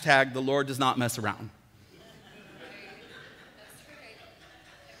 Hashtag, the Lord does not mess around.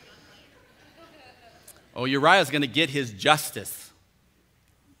 Oh, Uriah's going to get his justice.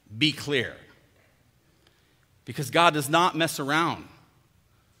 Be clear. Because God does not mess around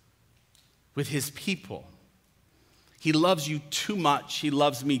with his people. He loves you too much. He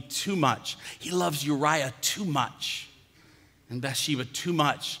loves me too much. He loves Uriah too much and Bathsheba too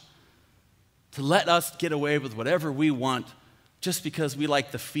much to let us get away with whatever we want just because we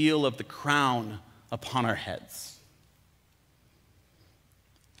like the feel of the crown upon our heads.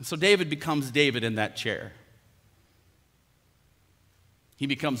 And so David becomes David in that chair. He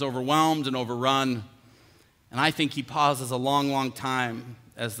becomes overwhelmed and overrun, and I think he pauses a long, long time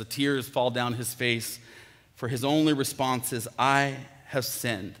as the tears fall down his face. For his only response is, I have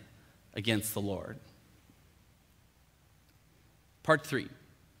sinned against the Lord. Part 3,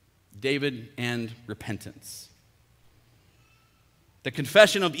 David and repentance. The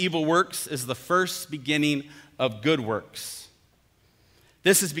confession of evil works is the first beginning of good works.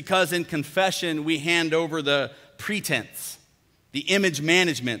 This is because in confession we hand over the pretense, the image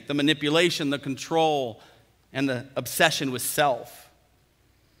management, the manipulation, the control, and the obsession with self.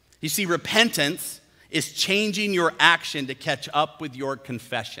 You see, repentance is changing your action to catch up with your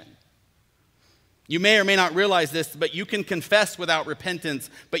confession. You may or may not realize this, but you can confess without repentance,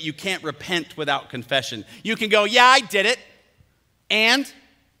 but you can't repent without confession. You can go, yeah, I did it, and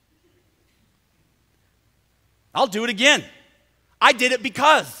I'll do it again. I did it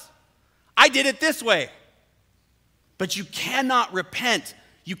because I did it this way. But you cannot repent.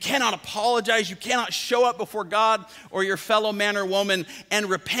 You cannot apologize. You cannot show up before God or your fellow man or woman and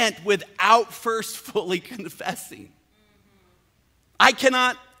repent without first fully confessing. I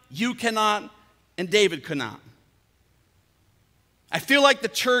cannot, you cannot, and David could not. I feel like the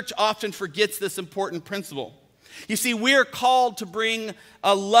church often forgets this important principle. You see, we are called to bring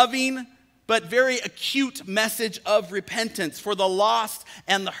a loving but very acute message of repentance for the lost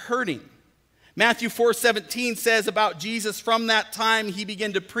and the hurting. Matthew 4:17 says about Jesus, from that time he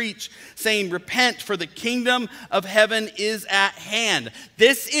began to preach, saying, repent, for the kingdom of heaven is at hand.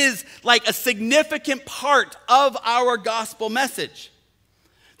 This is like a significant part of our gospel message.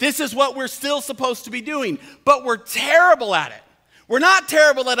 This is what we're still supposed to be doing, but we're terrible at it. We're not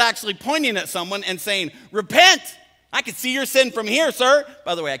terrible at actually pointing at someone and saying, repent. I can see your sin from here, sir.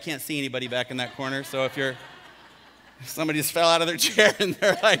 By the way, I can't see anybody back in that corner, so if somebody just fell out of their chair and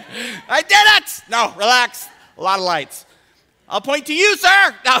they're like, I did it! No, relax. A lot of lights. I'll point to you,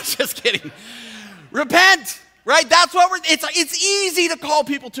 sir. No, just kidding. Repent, right? That's what it's easy to call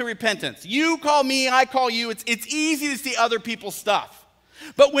people to repentance. You call me, I call you. It's easy to see other people's stuff.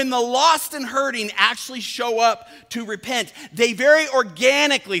 But when the lost and hurting actually show up to repent, they very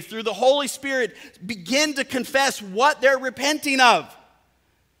organically, through the Holy Spirit, begin to confess what they're repenting of.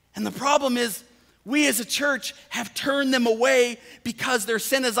 And the problem is, we as a church have turned them away because their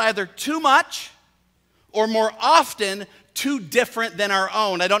sin is either too much or more often too different than our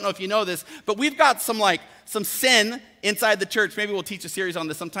own. I don't know if you know this, but we've got some sin inside the church. Maybe we'll teach a series on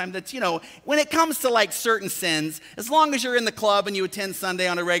this sometime. That's, when it comes to certain sins, as long as you're in the club and you attend Sunday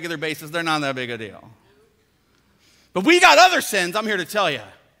on a regular basis, they're not that big a deal. But we got other sins, I'm here to tell you.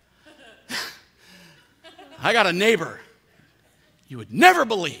 I got a neighbor you would never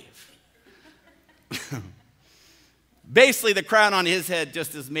believe. Basically, the crown on his head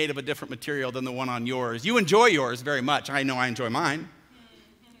just is made of a different material than the one on yours. You enjoy yours very much. I know I enjoy mine.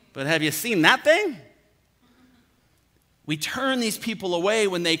 But have you seen that thing? We turn these people away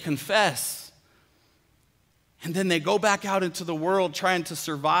when they confess. And then they go back out into the world trying to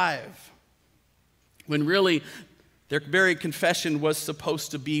survive. When really, their very confession was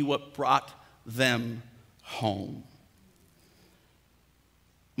supposed to be what brought them home.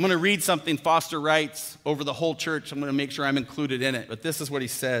 I'm going to read something Foster writes over the whole church. I'm going to make sure I'm included in it. But this is what he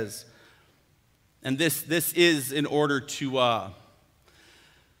says. And this is in order to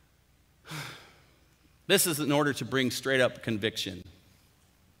bring straight up conviction.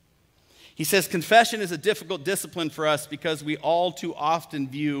 He says, confession is a difficult discipline for us because we all too often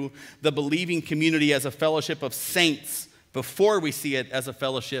view the believing community as a fellowship of saints before we see it as a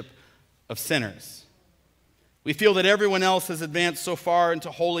fellowship of sinners. We feel that everyone else has advanced so far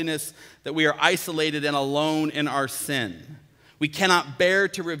into holiness that we are isolated and alone in our sin. We cannot bear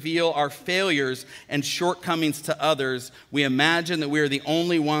to reveal our failures and shortcomings to others. We imagine that we are the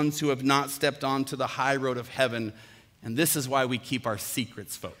only ones who have not stepped onto the high road of heaven, and this is why we keep our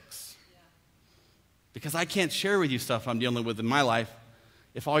secrets, folks. Because I can't share with you stuff I'm dealing with in my life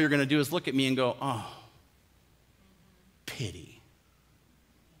if all you're going to do is look at me and go, oh, pity.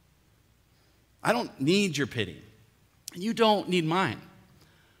 I don't need your pity, and you don't need mine.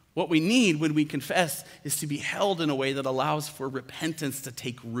 What we need when we confess is to be held in a way that allows for repentance to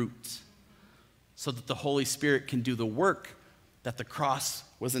take root so that the Holy Spirit can do the work that the cross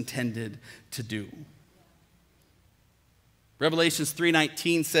was intended to do. Revelations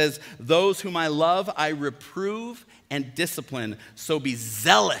 3:19 says, those whom I love, I reprove and discipline, so be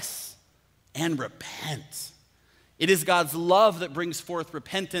zealous and repent. It is God's love that brings forth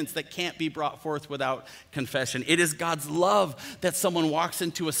repentance that can't be brought forth without confession. It is God's love that someone walks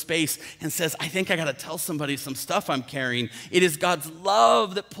into a space and says, I think I got to tell somebody some stuff I'm carrying. It is God's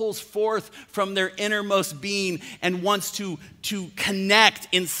love that pulls forth from their innermost being and wants to connect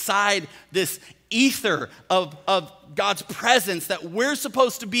inside this ether of God's presence that we're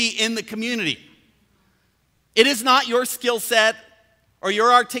supposed to be in the community. It is not your skill set or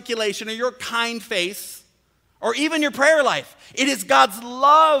your articulation or your kind face or even your prayer life. It is God's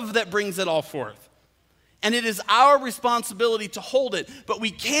love that brings it all forth. And it is our responsibility to hold it, but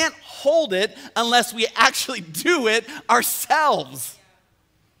we can't hold it unless we actually do it ourselves.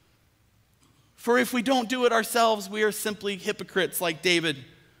 For if we don't do it ourselves, we are simply hypocrites like David,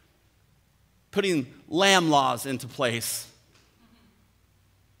 putting lamb laws into place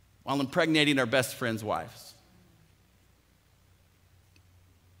while impregnating our best friends' wives.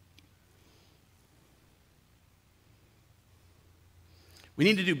 We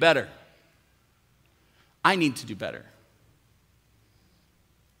need to do better. I need to do better.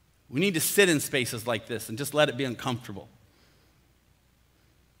 We need to sit in spaces like this and just let it be uncomfortable.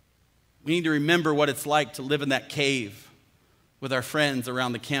 We need to remember what it's like to live in that cave with our friends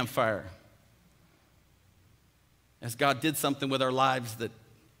around the campfire, as God did something with our lives that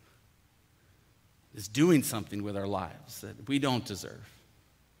is doing something with our lives that we don't deserve.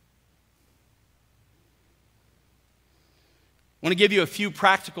 I want to give you a few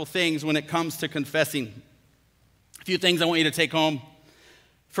practical things when it comes to confessing. A few things I want you to take home.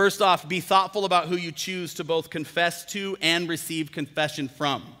 First off, be thoughtful about who you choose to both confess to and receive confession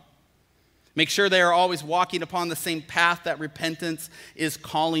from. Make sure they are always walking upon the same path that repentance is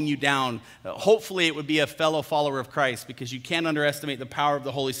calling you down. Hopefully it would be a fellow follower of Christ, because you can't underestimate the power of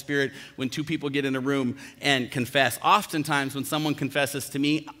the Holy Spirit when two people get in a room and confess. Oftentimes when someone confesses to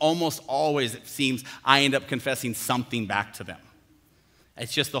me, almost always it seems I end up confessing something back to them.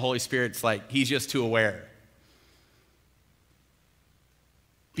 It's just the Holy Spirit's like, he's just too aware.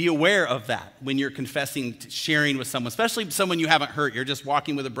 Be aware of that when you're confessing, sharing with someone, especially someone you haven't hurt. You're just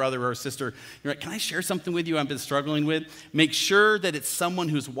walking with a brother or a sister. You're like, can I share something with you I've been struggling with? Make sure that it's someone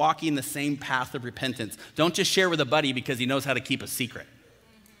who's walking the same path of repentance. Don't just share with a buddy because he knows how to keep a secret.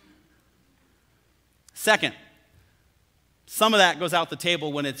 Second, some of that goes out the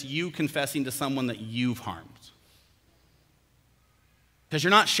table when it's you confessing to someone that you've harmed. Because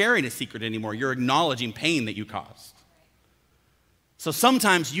you're not sharing a secret anymore. You're acknowledging pain that you caused. So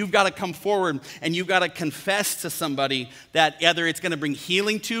sometimes you've got to come forward and you've got to confess to somebody that either it's going to bring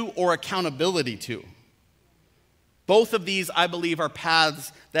healing to or accountability to. Both of these, I believe, are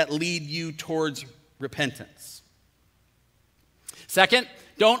paths that lead you towards repentance. Second,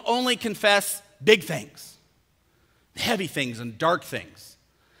 don't only confess big things, heavy things and dark things.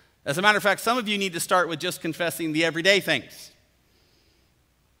 As a matter of fact, some of you need to start with just confessing the everyday things.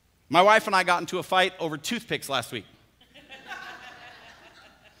 My wife and I got into a fight over toothpicks last week.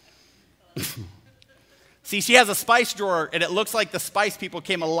 See, she has a spice drawer, and it looks like the spice people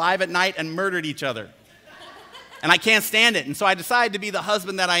came alive at night and murdered each other. And I can't stand it. And so I decided to be the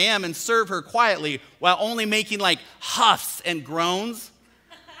husband that I am and serve her quietly while only making like huffs and groans,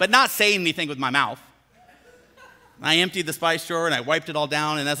 but not saying anything with my mouth. I emptied the spice drawer and I wiped it all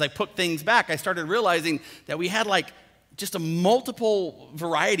down. And as I put things back, I started realizing that we had like just a multiple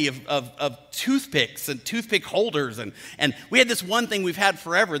variety of toothpicks and toothpick holders. And we had this one thing we've had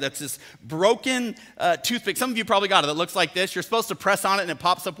forever that's this broken toothpick. Some of you probably got it. It looks like this. You're supposed to press on it and it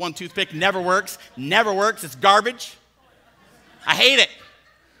pops up one toothpick. Never works. Never works. It's garbage. I hate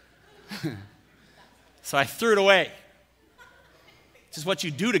it. So I threw it away. This is what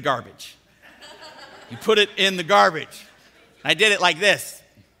you do to garbage. You put it in the garbage. I did it like this.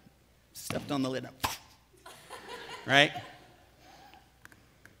 Stepped on the lid. Right?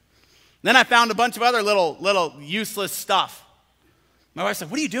 Then I found a bunch of other little useless stuff. My wife said,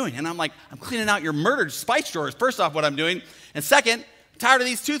 what are you doing? And I'm like, I'm cleaning out your murdered spice drawers. First off, what I'm doing. And second, I'm tired of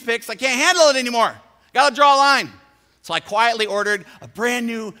these toothpicks. I can't handle it anymore. Got to draw a line. So I quietly ordered a brand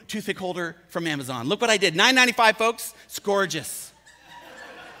new toothpick holder from Amazon. Look what I did. $9.95, folks. It's gorgeous.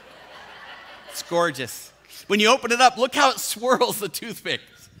 It's gorgeous. When you open it up, look how it swirls the toothpick.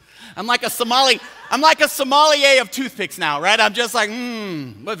 I'm like a sommelier of toothpicks now, right? I'm just like,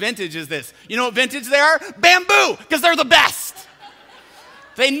 what vintage is this? You know what vintage they are? Bamboo, because they're the best.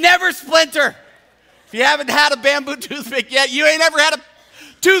 They never splinter. If you haven't had a bamboo toothpick yet, you ain't ever had a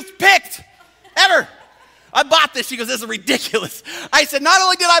tooth picked, ever. I bought this. She goes, this is ridiculous. I said, not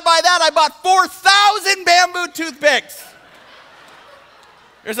only did I buy that, I bought 4,000 bamboo toothpicks.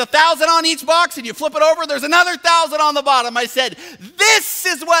 There's 1,000 on each box, and you flip it over, there's another 1,000 on the bottom. I said, this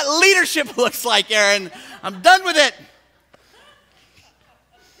is what leadership looks like, Aaron. I'm done with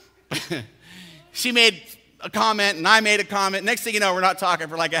it. She made a comment, and I made a comment. Next thing you know, we're not talking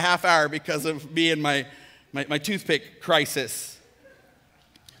for like a half hour because of me and my toothpick crisis.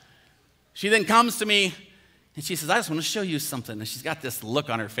 She then comes to me, and she says, I just want to show you something. And she's got this look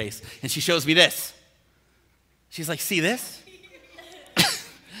on her face, and she shows me this. She's like, see this?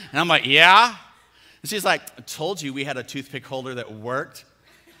 And I'm like, yeah? And she's like, I told you we had a toothpick holder that worked.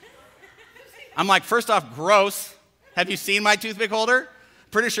 I'm like, first off, gross. Have you seen my toothpick holder?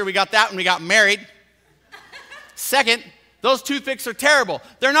 Pretty sure we got that when we got married. Second, those toothpicks are terrible.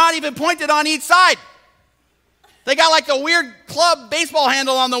 They're not even pointed on each side. They got like a weird club baseball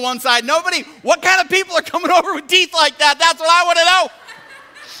handle on the one side. What kind of people are coming over with teeth like that? That's what I want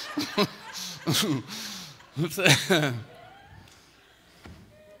to know.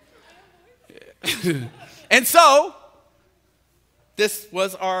 And so, this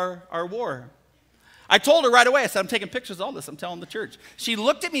was our war. I told her right away, I said, I'm taking pictures of all this. I'm telling the church. She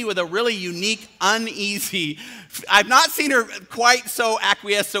looked at me with a really unique, uneasy, I've not seen her quite so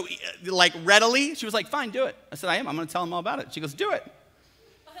acquiesce, so like readily. She was like, fine, do it. I said, I am. I'm going to tell them all about it. She goes, do it.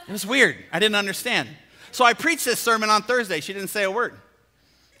 It was weird. I didn't understand. So I preached this sermon on Thursday. She didn't say a word.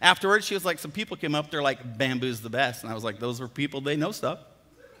 Afterwards, she was like, some people came up, they're like, bamboo's the best. And I was like, those were people, they know stuff.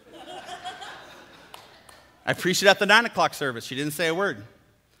 I preached it at the 9 o'clock service. She didn't say a word.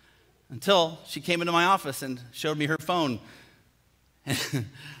 Until she came into my office and showed me her phone. And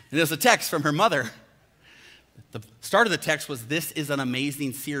it was a text from her mother. The start of the text was, this is an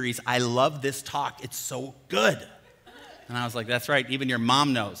amazing series. I love this talk. It's so good. And I was like, that's right. Even your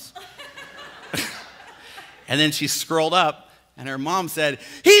mom knows. And then she scrolled up and her mom said,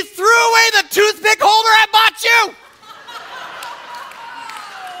 he threw away the toothpick holder I bought you.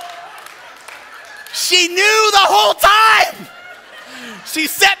 She knew the whole time. She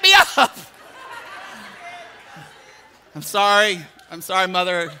set me up. I'm sorry,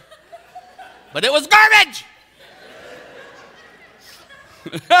 mother, but it was garbage.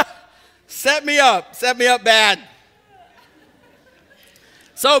 Set me up bad.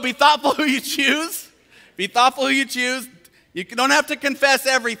 So be thoughtful who you choose. Be thoughtful who you choose. You don't have to confess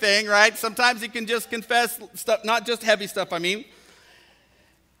everything, right? Sometimes you can just confess stuff, not just heavy stuff, I mean.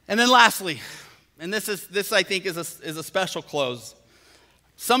 And then lastly, and this I think is a special close.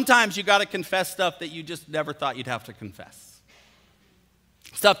 Sometimes you got to confess stuff that you just never thought you'd have to confess.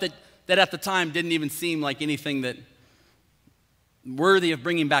 Stuff that at the time didn't even seem like anything that worthy of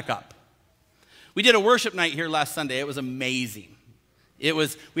bringing back up. We did a worship night here last Sunday. It was amazing.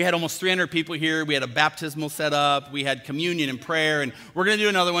 We had almost 300 people here. We had a baptismal set up. We had communion and prayer, and we're going to do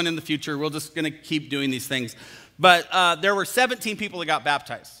another one in the future. We're just going to keep doing these things. But there were 17 people that got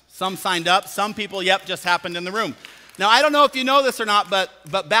baptized. Some signed up. Some people, just happened in the room. Now, I don't know if you know this or not, but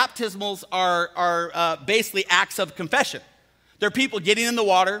baptismals are basically acts of confession. They're people getting in the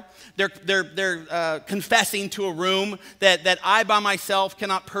water. They're confessing to a room that I by myself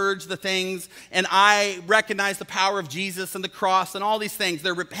cannot purge the things, and I recognize the power of Jesus and the cross and all these things.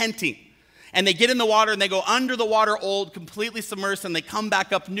 They're repenting. And they get in the water and they go under the water old, completely submersed, and they come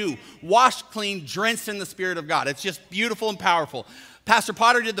back up new, washed clean, drenched in the Spirit of God. It's just beautiful and powerful. Pastor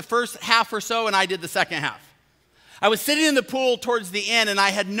Potter did the first half or so, and I did the second half. I was sitting in the pool towards the end, and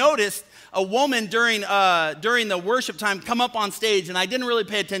I had noticed a woman during the worship time come up on stage, and I didn't really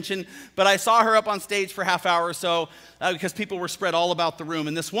pay attention, but I saw her up on stage for a half hour or so because people were spread all about the room.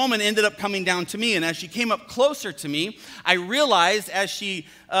 And this woman ended up coming down to me, and as she came up closer to me, I realized as she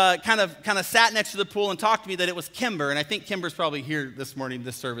kind of sat next to the pool and talked to me that it was Kimber, and I think Kimber's probably here this morning,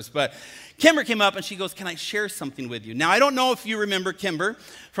 this service, but Kimber came up and she goes, can I share something with you? Now, I don't know if you remember Kimber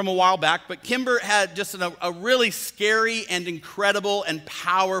from a while back, but Kimber had just a really scary and incredible and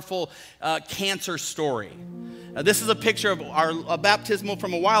powerful cancer story. This is a picture of a baptismal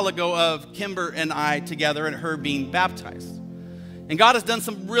from a while ago of Kimber and I together and her being baptized. And God has done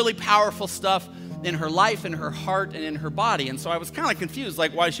some really powerful stuff in her life, in her heart, and in her body. And so I was kind of confused,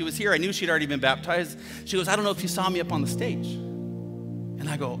 like why she was here. I knew she'd already been baptized. She goes, I don't know if you saw me up on the stage. And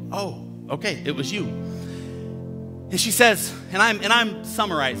I go, oh, okay, it was you. And she says, and I'm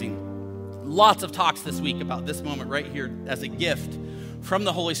summarizing lots of talks this week about this moment right here as a gift from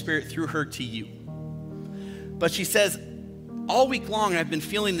the Holy Spirit through her to you. But she says, all week long I've been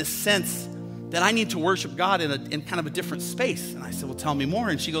feeling this sense that I need to worship God in kind of a different space. And I said, well, tell me more.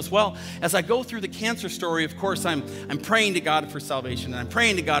 And she goes, well, as I go through the cancer story, of course, I'm praying to God for salvation, and I'm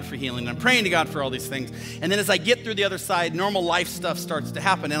praying to God for healing, and I'm praying to God for all these things. And then as I get through the other side, normal life stuff starts to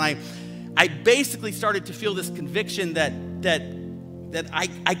happen. And I basically started to feel this conviction that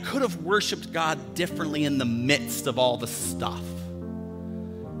I could have worshiped God differently in the midst of all the stuff.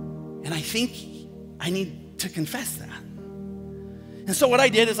 And I think I need to confess that. And so what I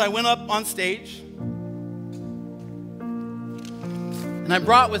did is I went up on stage and I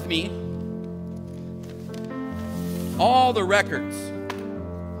brought with me all the records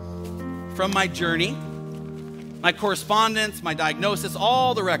from my journey, my correspondence, my diagnosis,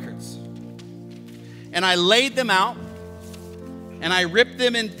 all the records. And I laid them out and I ripped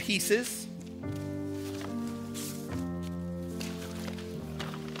them in pieces.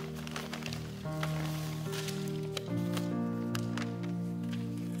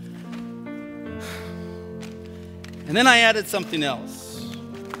 And then I added something else.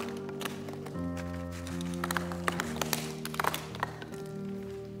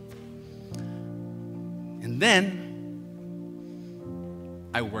 And then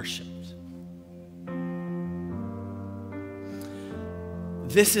I worshiped.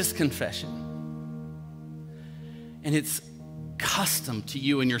 This is confession. And it's custom to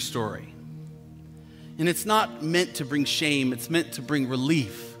you and your story. And it's not meant to bring shame, it's meant to bring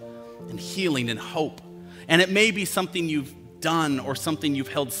relief and healing and hope. And it may be something you've done or something you've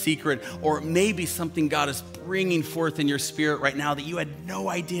held secret, or it may be something God is bringing forth in your spirit right now that you had no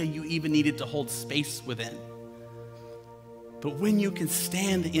idea you even needed to hold space within. But when you can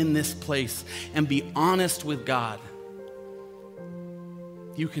stand in this place and be honest with God,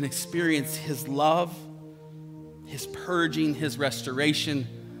 you can experience His love, His purging, His restoration,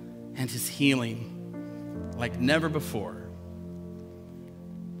 and His healing like never before.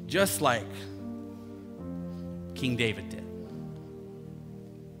 Just like King David did.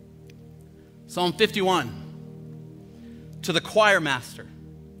 Psalm 51, to the choir master,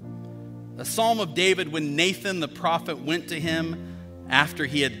 a psalm of David when Nathan the prophet went to him after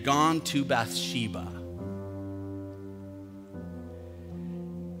he had gone to Bathsheba.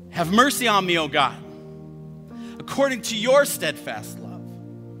 Have mercy on me, O God, according to your steadfast love.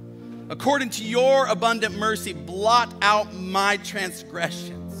 According to your abundant mercy, blot out my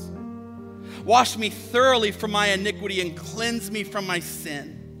transgressions. Wash me thoroughly from my iniquity and cleanse me from my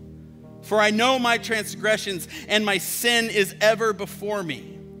sin. For I know my transgressions, and my sin is ever before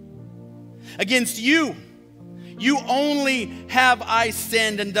me. Against you only have I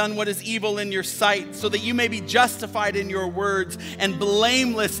sinned and done what is evil in your sight, so that you may be justified in your words and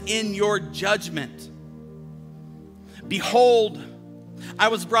blameless in your judgment. Behold, I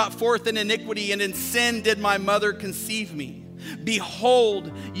was brought forth in iniquity, and in sin did my mother conceive me.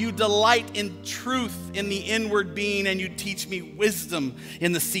 Behold, you delight in truth in the inward being, and you teach me wisdom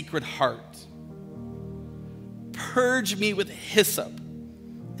in the secret heart. Purge me with hyssop,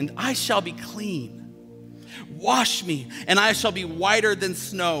 and I shall be clean. Wash me, and I shall be whiter than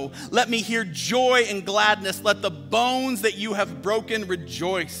snow. Let me hear joy and gladness. Let the bones that you have broken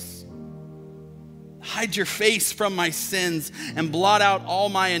rejoice. Hide your face from my sins and blot out all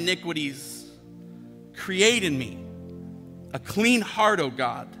my iniquities. Create in me a clean heart, O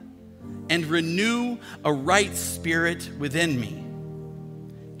God, and renew a right spirit within me.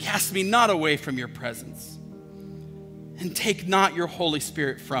 Cast me not away from your presence, and take not your Holy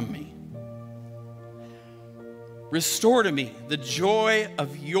Spirit from me. Restore to me the joy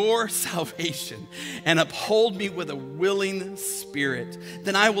of your salvation, and uphold me with a willing spirit.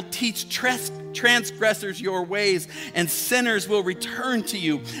 Then I will teach transgressors your ways, and sinners will return to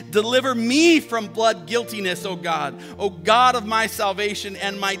you. Deliver me from blood guiltiness, O God of my salvation,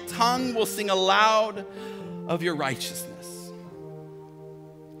 and my tongue will sing aloud of your righteousness.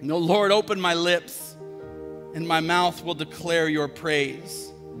 And, O Lord, open my lips, and my mouth will declare your praise.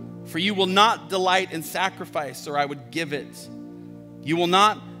 For you will not delight in sacrifice, or I would give it. You will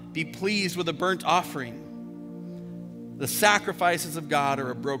not be pleased with a burnt offering. The sacrifices of God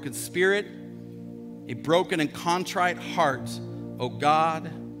are a broken spirit, a broken and contrite heart, O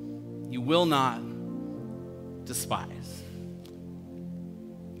God, you will not despise.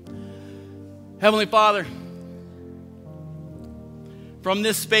 Heavenly Father, from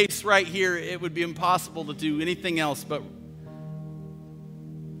this space right here, it would be impossible to do anything else but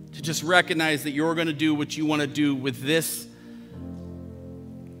to just recognize that you're going to do what you want to do with this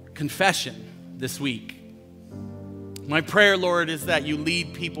confession this week. My prayer, Lord, is that you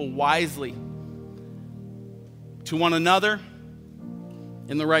lead people wisely to one another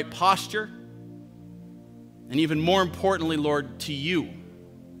in the right posture, and even more importantly, Lord, to you.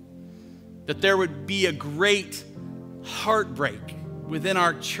 That there would be a great heartbreak within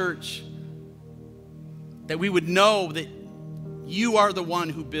our church, that we would know that you are the one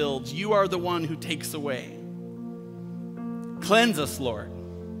who builds. You are the one who takes away. Cleanse us, Lord,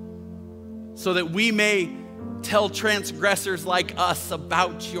 so that we may tell transgressors like us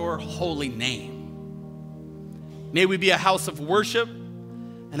about your holy name. May we be a house of worship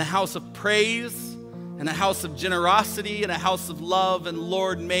and a house of praise and a house of generosity and a house of love. And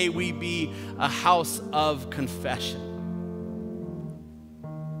Lord, may we be a house of confession.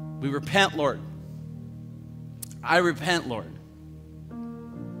 We repent, Lord. I repent, Lord.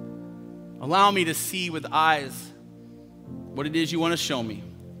 Allow me to see with eyes what it is you want to show me.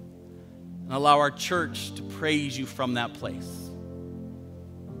 And allow our church to praise you from that place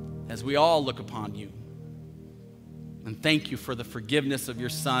as we all look upon you. And thank you for the forgiveness of your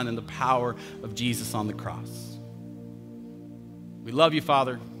Son and the power of Jesus on the cross. We love you,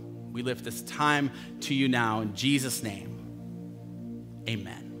 Father. We lift this time to you now in Jesus' name.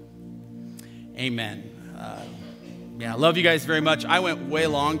 Amen. Amen. I love you guys very much. I went way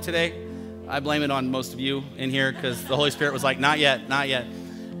long today. I blame it on most of you in here because the Holy Spirit was like, not yet, not yet.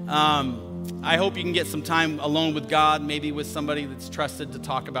 I hope you can get some time alone with God, maybe with somebody that's trusted to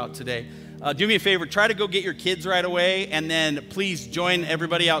talk about today. Do me a favor, try to go get your kids right away, and then please join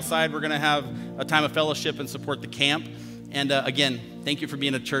everybody outside. We're going to have a time of fellowship and support the camp. And again, thank you for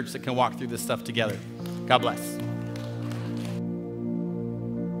being a church that can walk through this stuff together. God bless.